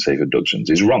abductions being safe abductions.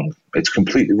 Is wrong. It's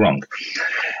completely wrong.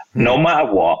 No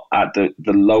matter what, at the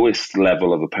lowest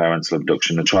level of a parental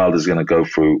abduction, a child is going to go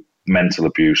through mental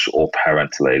abuse or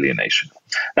parental alienation.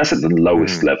 That's at the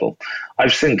lowest level.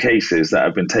 I've seen cases that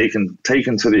have been taken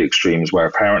to the extremes where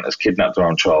a parent has kidnapped their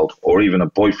own child, or even a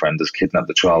boyfriend has kidnapped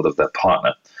the child of their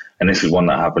partner. And this is one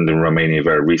that happened in Romania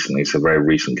very recently. It's a very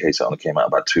recent case that only came out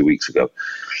about 2 weeks ago.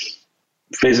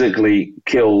 Physically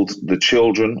killed the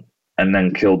children and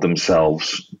then killed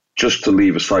themselves just to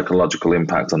leave a psychological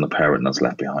impact on the parent that's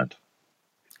left behind.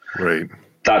 Right.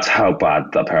 That's how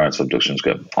bad that parental abductions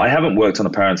go. I haven't worked on a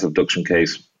parental abduction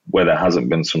case where there hasn't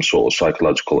been some sort of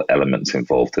psychological elements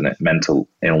involved in it, mental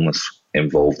illness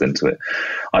involved into it.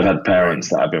 I've had parents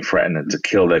that have been threatening to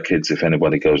kill their kids if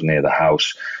anybody goes near the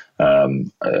house.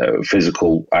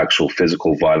 Physical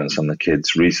violence on the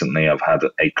kids. Recently, I've had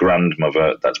a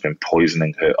grandmother that's been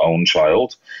poisoning her own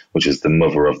child, which is the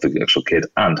mother of the actual kid,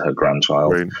 and her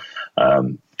grandchild,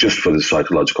 just for the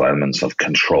psychological elements of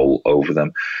control over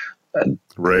them.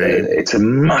 It's a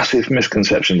massive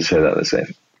misconception to say that they're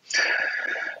safe.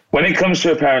 When it comes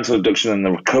to a parental abduction and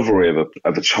the recovery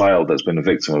of a child that's been a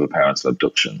victim of a parental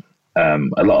abduction,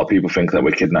 a lot of people think that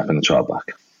we're kidnapping the child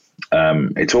back.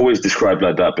 It's always described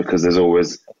like that because there's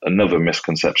always another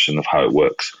misconception of how it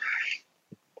works.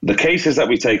 The cases that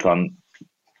we take on,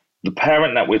 the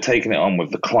parent that we're taking it on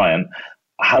with, the client,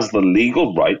 has the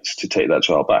legal rights to take that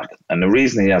child back. And the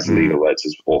reason he has the legal rights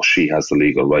or she has the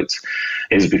legal rights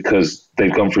is because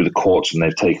they've gone through the courts and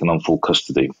they've taken on full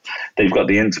custody. They've got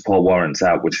the Interpol warrants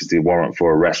out, which is the warrant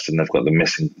for arrest, and they've got the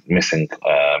missing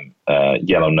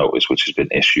yellow notice, which has been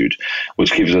issued,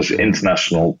 which gives us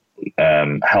international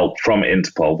help from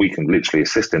Interpol. We can literally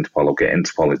assist Interpol or get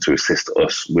Interpol to assist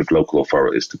us with local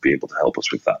authorities to be able to help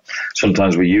us with that.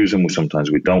 Sometimes we use them, sometimes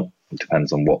we don't. It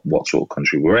depends on what sort of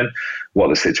country we're in, what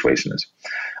the situation is.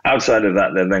 Outside of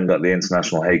that, they've then got the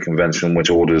International Hague Convention, which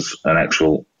orders an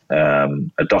actual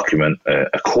a document,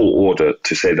 a court order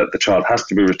to say that the child has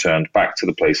to be returned back to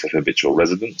the place of habitual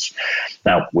residence.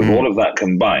 Now, with all of that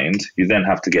combined, you then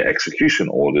have to get execution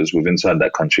orders within inside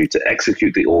that country to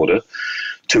execute the order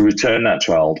to return that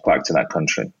child back to that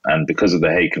country. And because of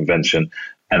the Hague Convention,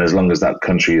 and as long as that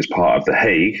country is part of the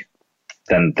Hague,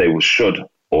 then they should,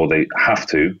 or they have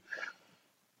to,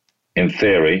 in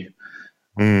theory,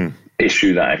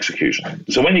 issue that execution.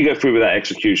 So when you go through with that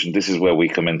execution, this is where we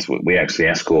come into it. We actually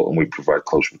escort and we provide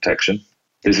close protection.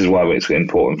 This is why it's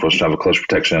important for us to have a close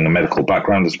protection and a medical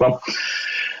background as well.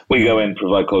 We go in,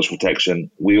 provide close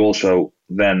protection. We also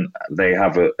then, they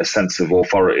have a sense of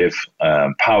authoritative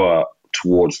power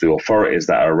towards the authorities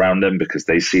that are around them, because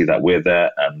they see that we're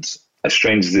there. And as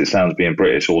strange as it sounds, being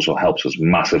British also helps us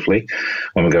massively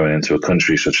when we're going into a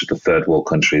country such as the third world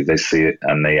country. They see it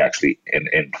and they actually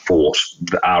enforce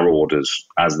our orders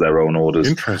as their own orders.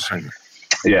 Interesting.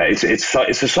 Yeah, it's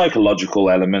a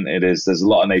psychological element. It is. There's a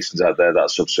lot of nations out there that are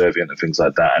subservient and things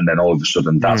like that, and then all of a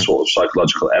sudden that sort of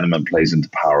psychological element plays into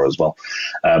power as well.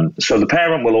 So the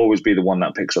parent will always be the one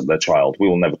that picks up their child. We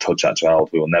will never touch that child.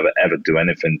 We will never ever do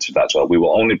anything to that child. We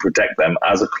will only protect them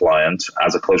as a client,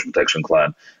 as a close protection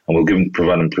client, and we'll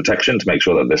provide them protection to make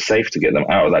sure that they're safe, to get them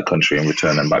out of that country and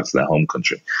return them back to their home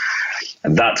country.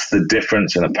 And that's the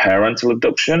difference in a parental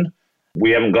abduction.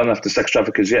 We haven't gone after sex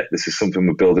traffickers yet. This is something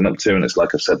we're building up to, and it's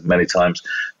like I've said many times,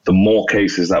 the more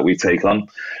cases that we take on,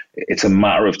 it's a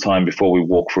matter of time before we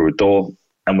walk through a door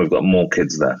and we've got more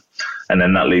kids there. And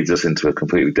then that leads us into a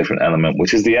completely different element,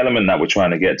 which is the element that we're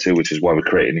trying to get to, which is why we're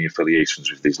creating the affiliations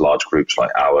with these large groups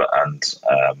like our and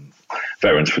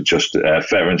Veterans for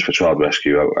Child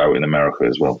Rescue out in America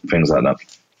as well, things like that.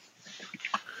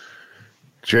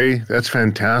 Jay, that's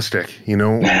fantastic. You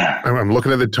know, I'm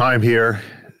looking at the time here.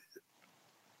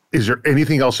 Is there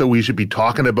anything else that we should be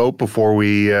talking about before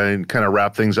we kind of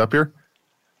wrap things up here?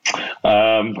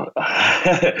 I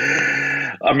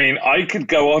mean, I could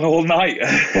go on all night.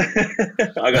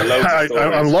 I got loads of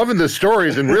stories. I'm loving the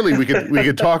stories, and really, we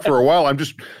could talk for a while. I'm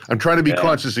trying to be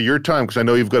conscious of your time, because I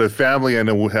know you've got a family. I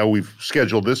know how we've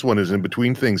scheduled this one is in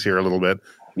between things here a little bit.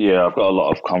 Yeah, I've got a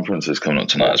lot of conferences coming up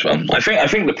tonight as well. I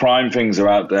think the prime things are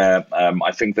out there.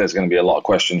 I think there's going to be a lot of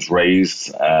questions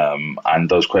raised, and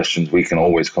those questions we can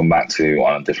always come back to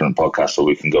on a different podcast, or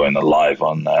we can go in a live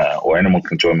on, or anyone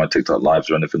can join my TikTok lives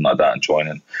or anything like that and join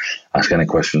and ask any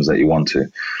questions that you want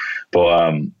to.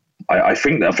 But I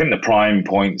think the prime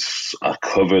points are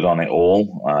covered on it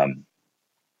all.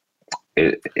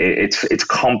 it's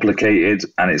complicated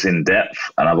and it's in depth,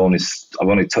 and I've only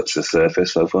touched the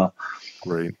surface so far.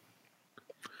 Great.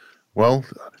 Well,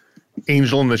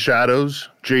 Angel in the Shadows,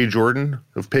 Jay Jordan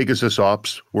of Pegasus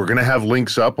Ops. We're going to have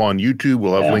links up on YouTube.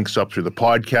 We'll have links up through the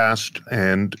podcast.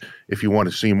 And if you want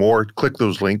to see more, click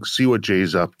those links, see what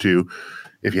Jay's up to.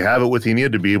 If you have it within you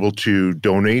to be able to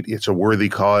donate, it's a worthy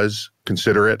cause.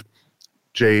 Consider it.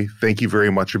 Jay, thank you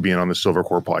very much for being on the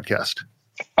Silvercore podcast.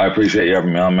 I appreciate you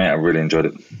having me on, mate. I really enjoyed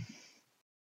it.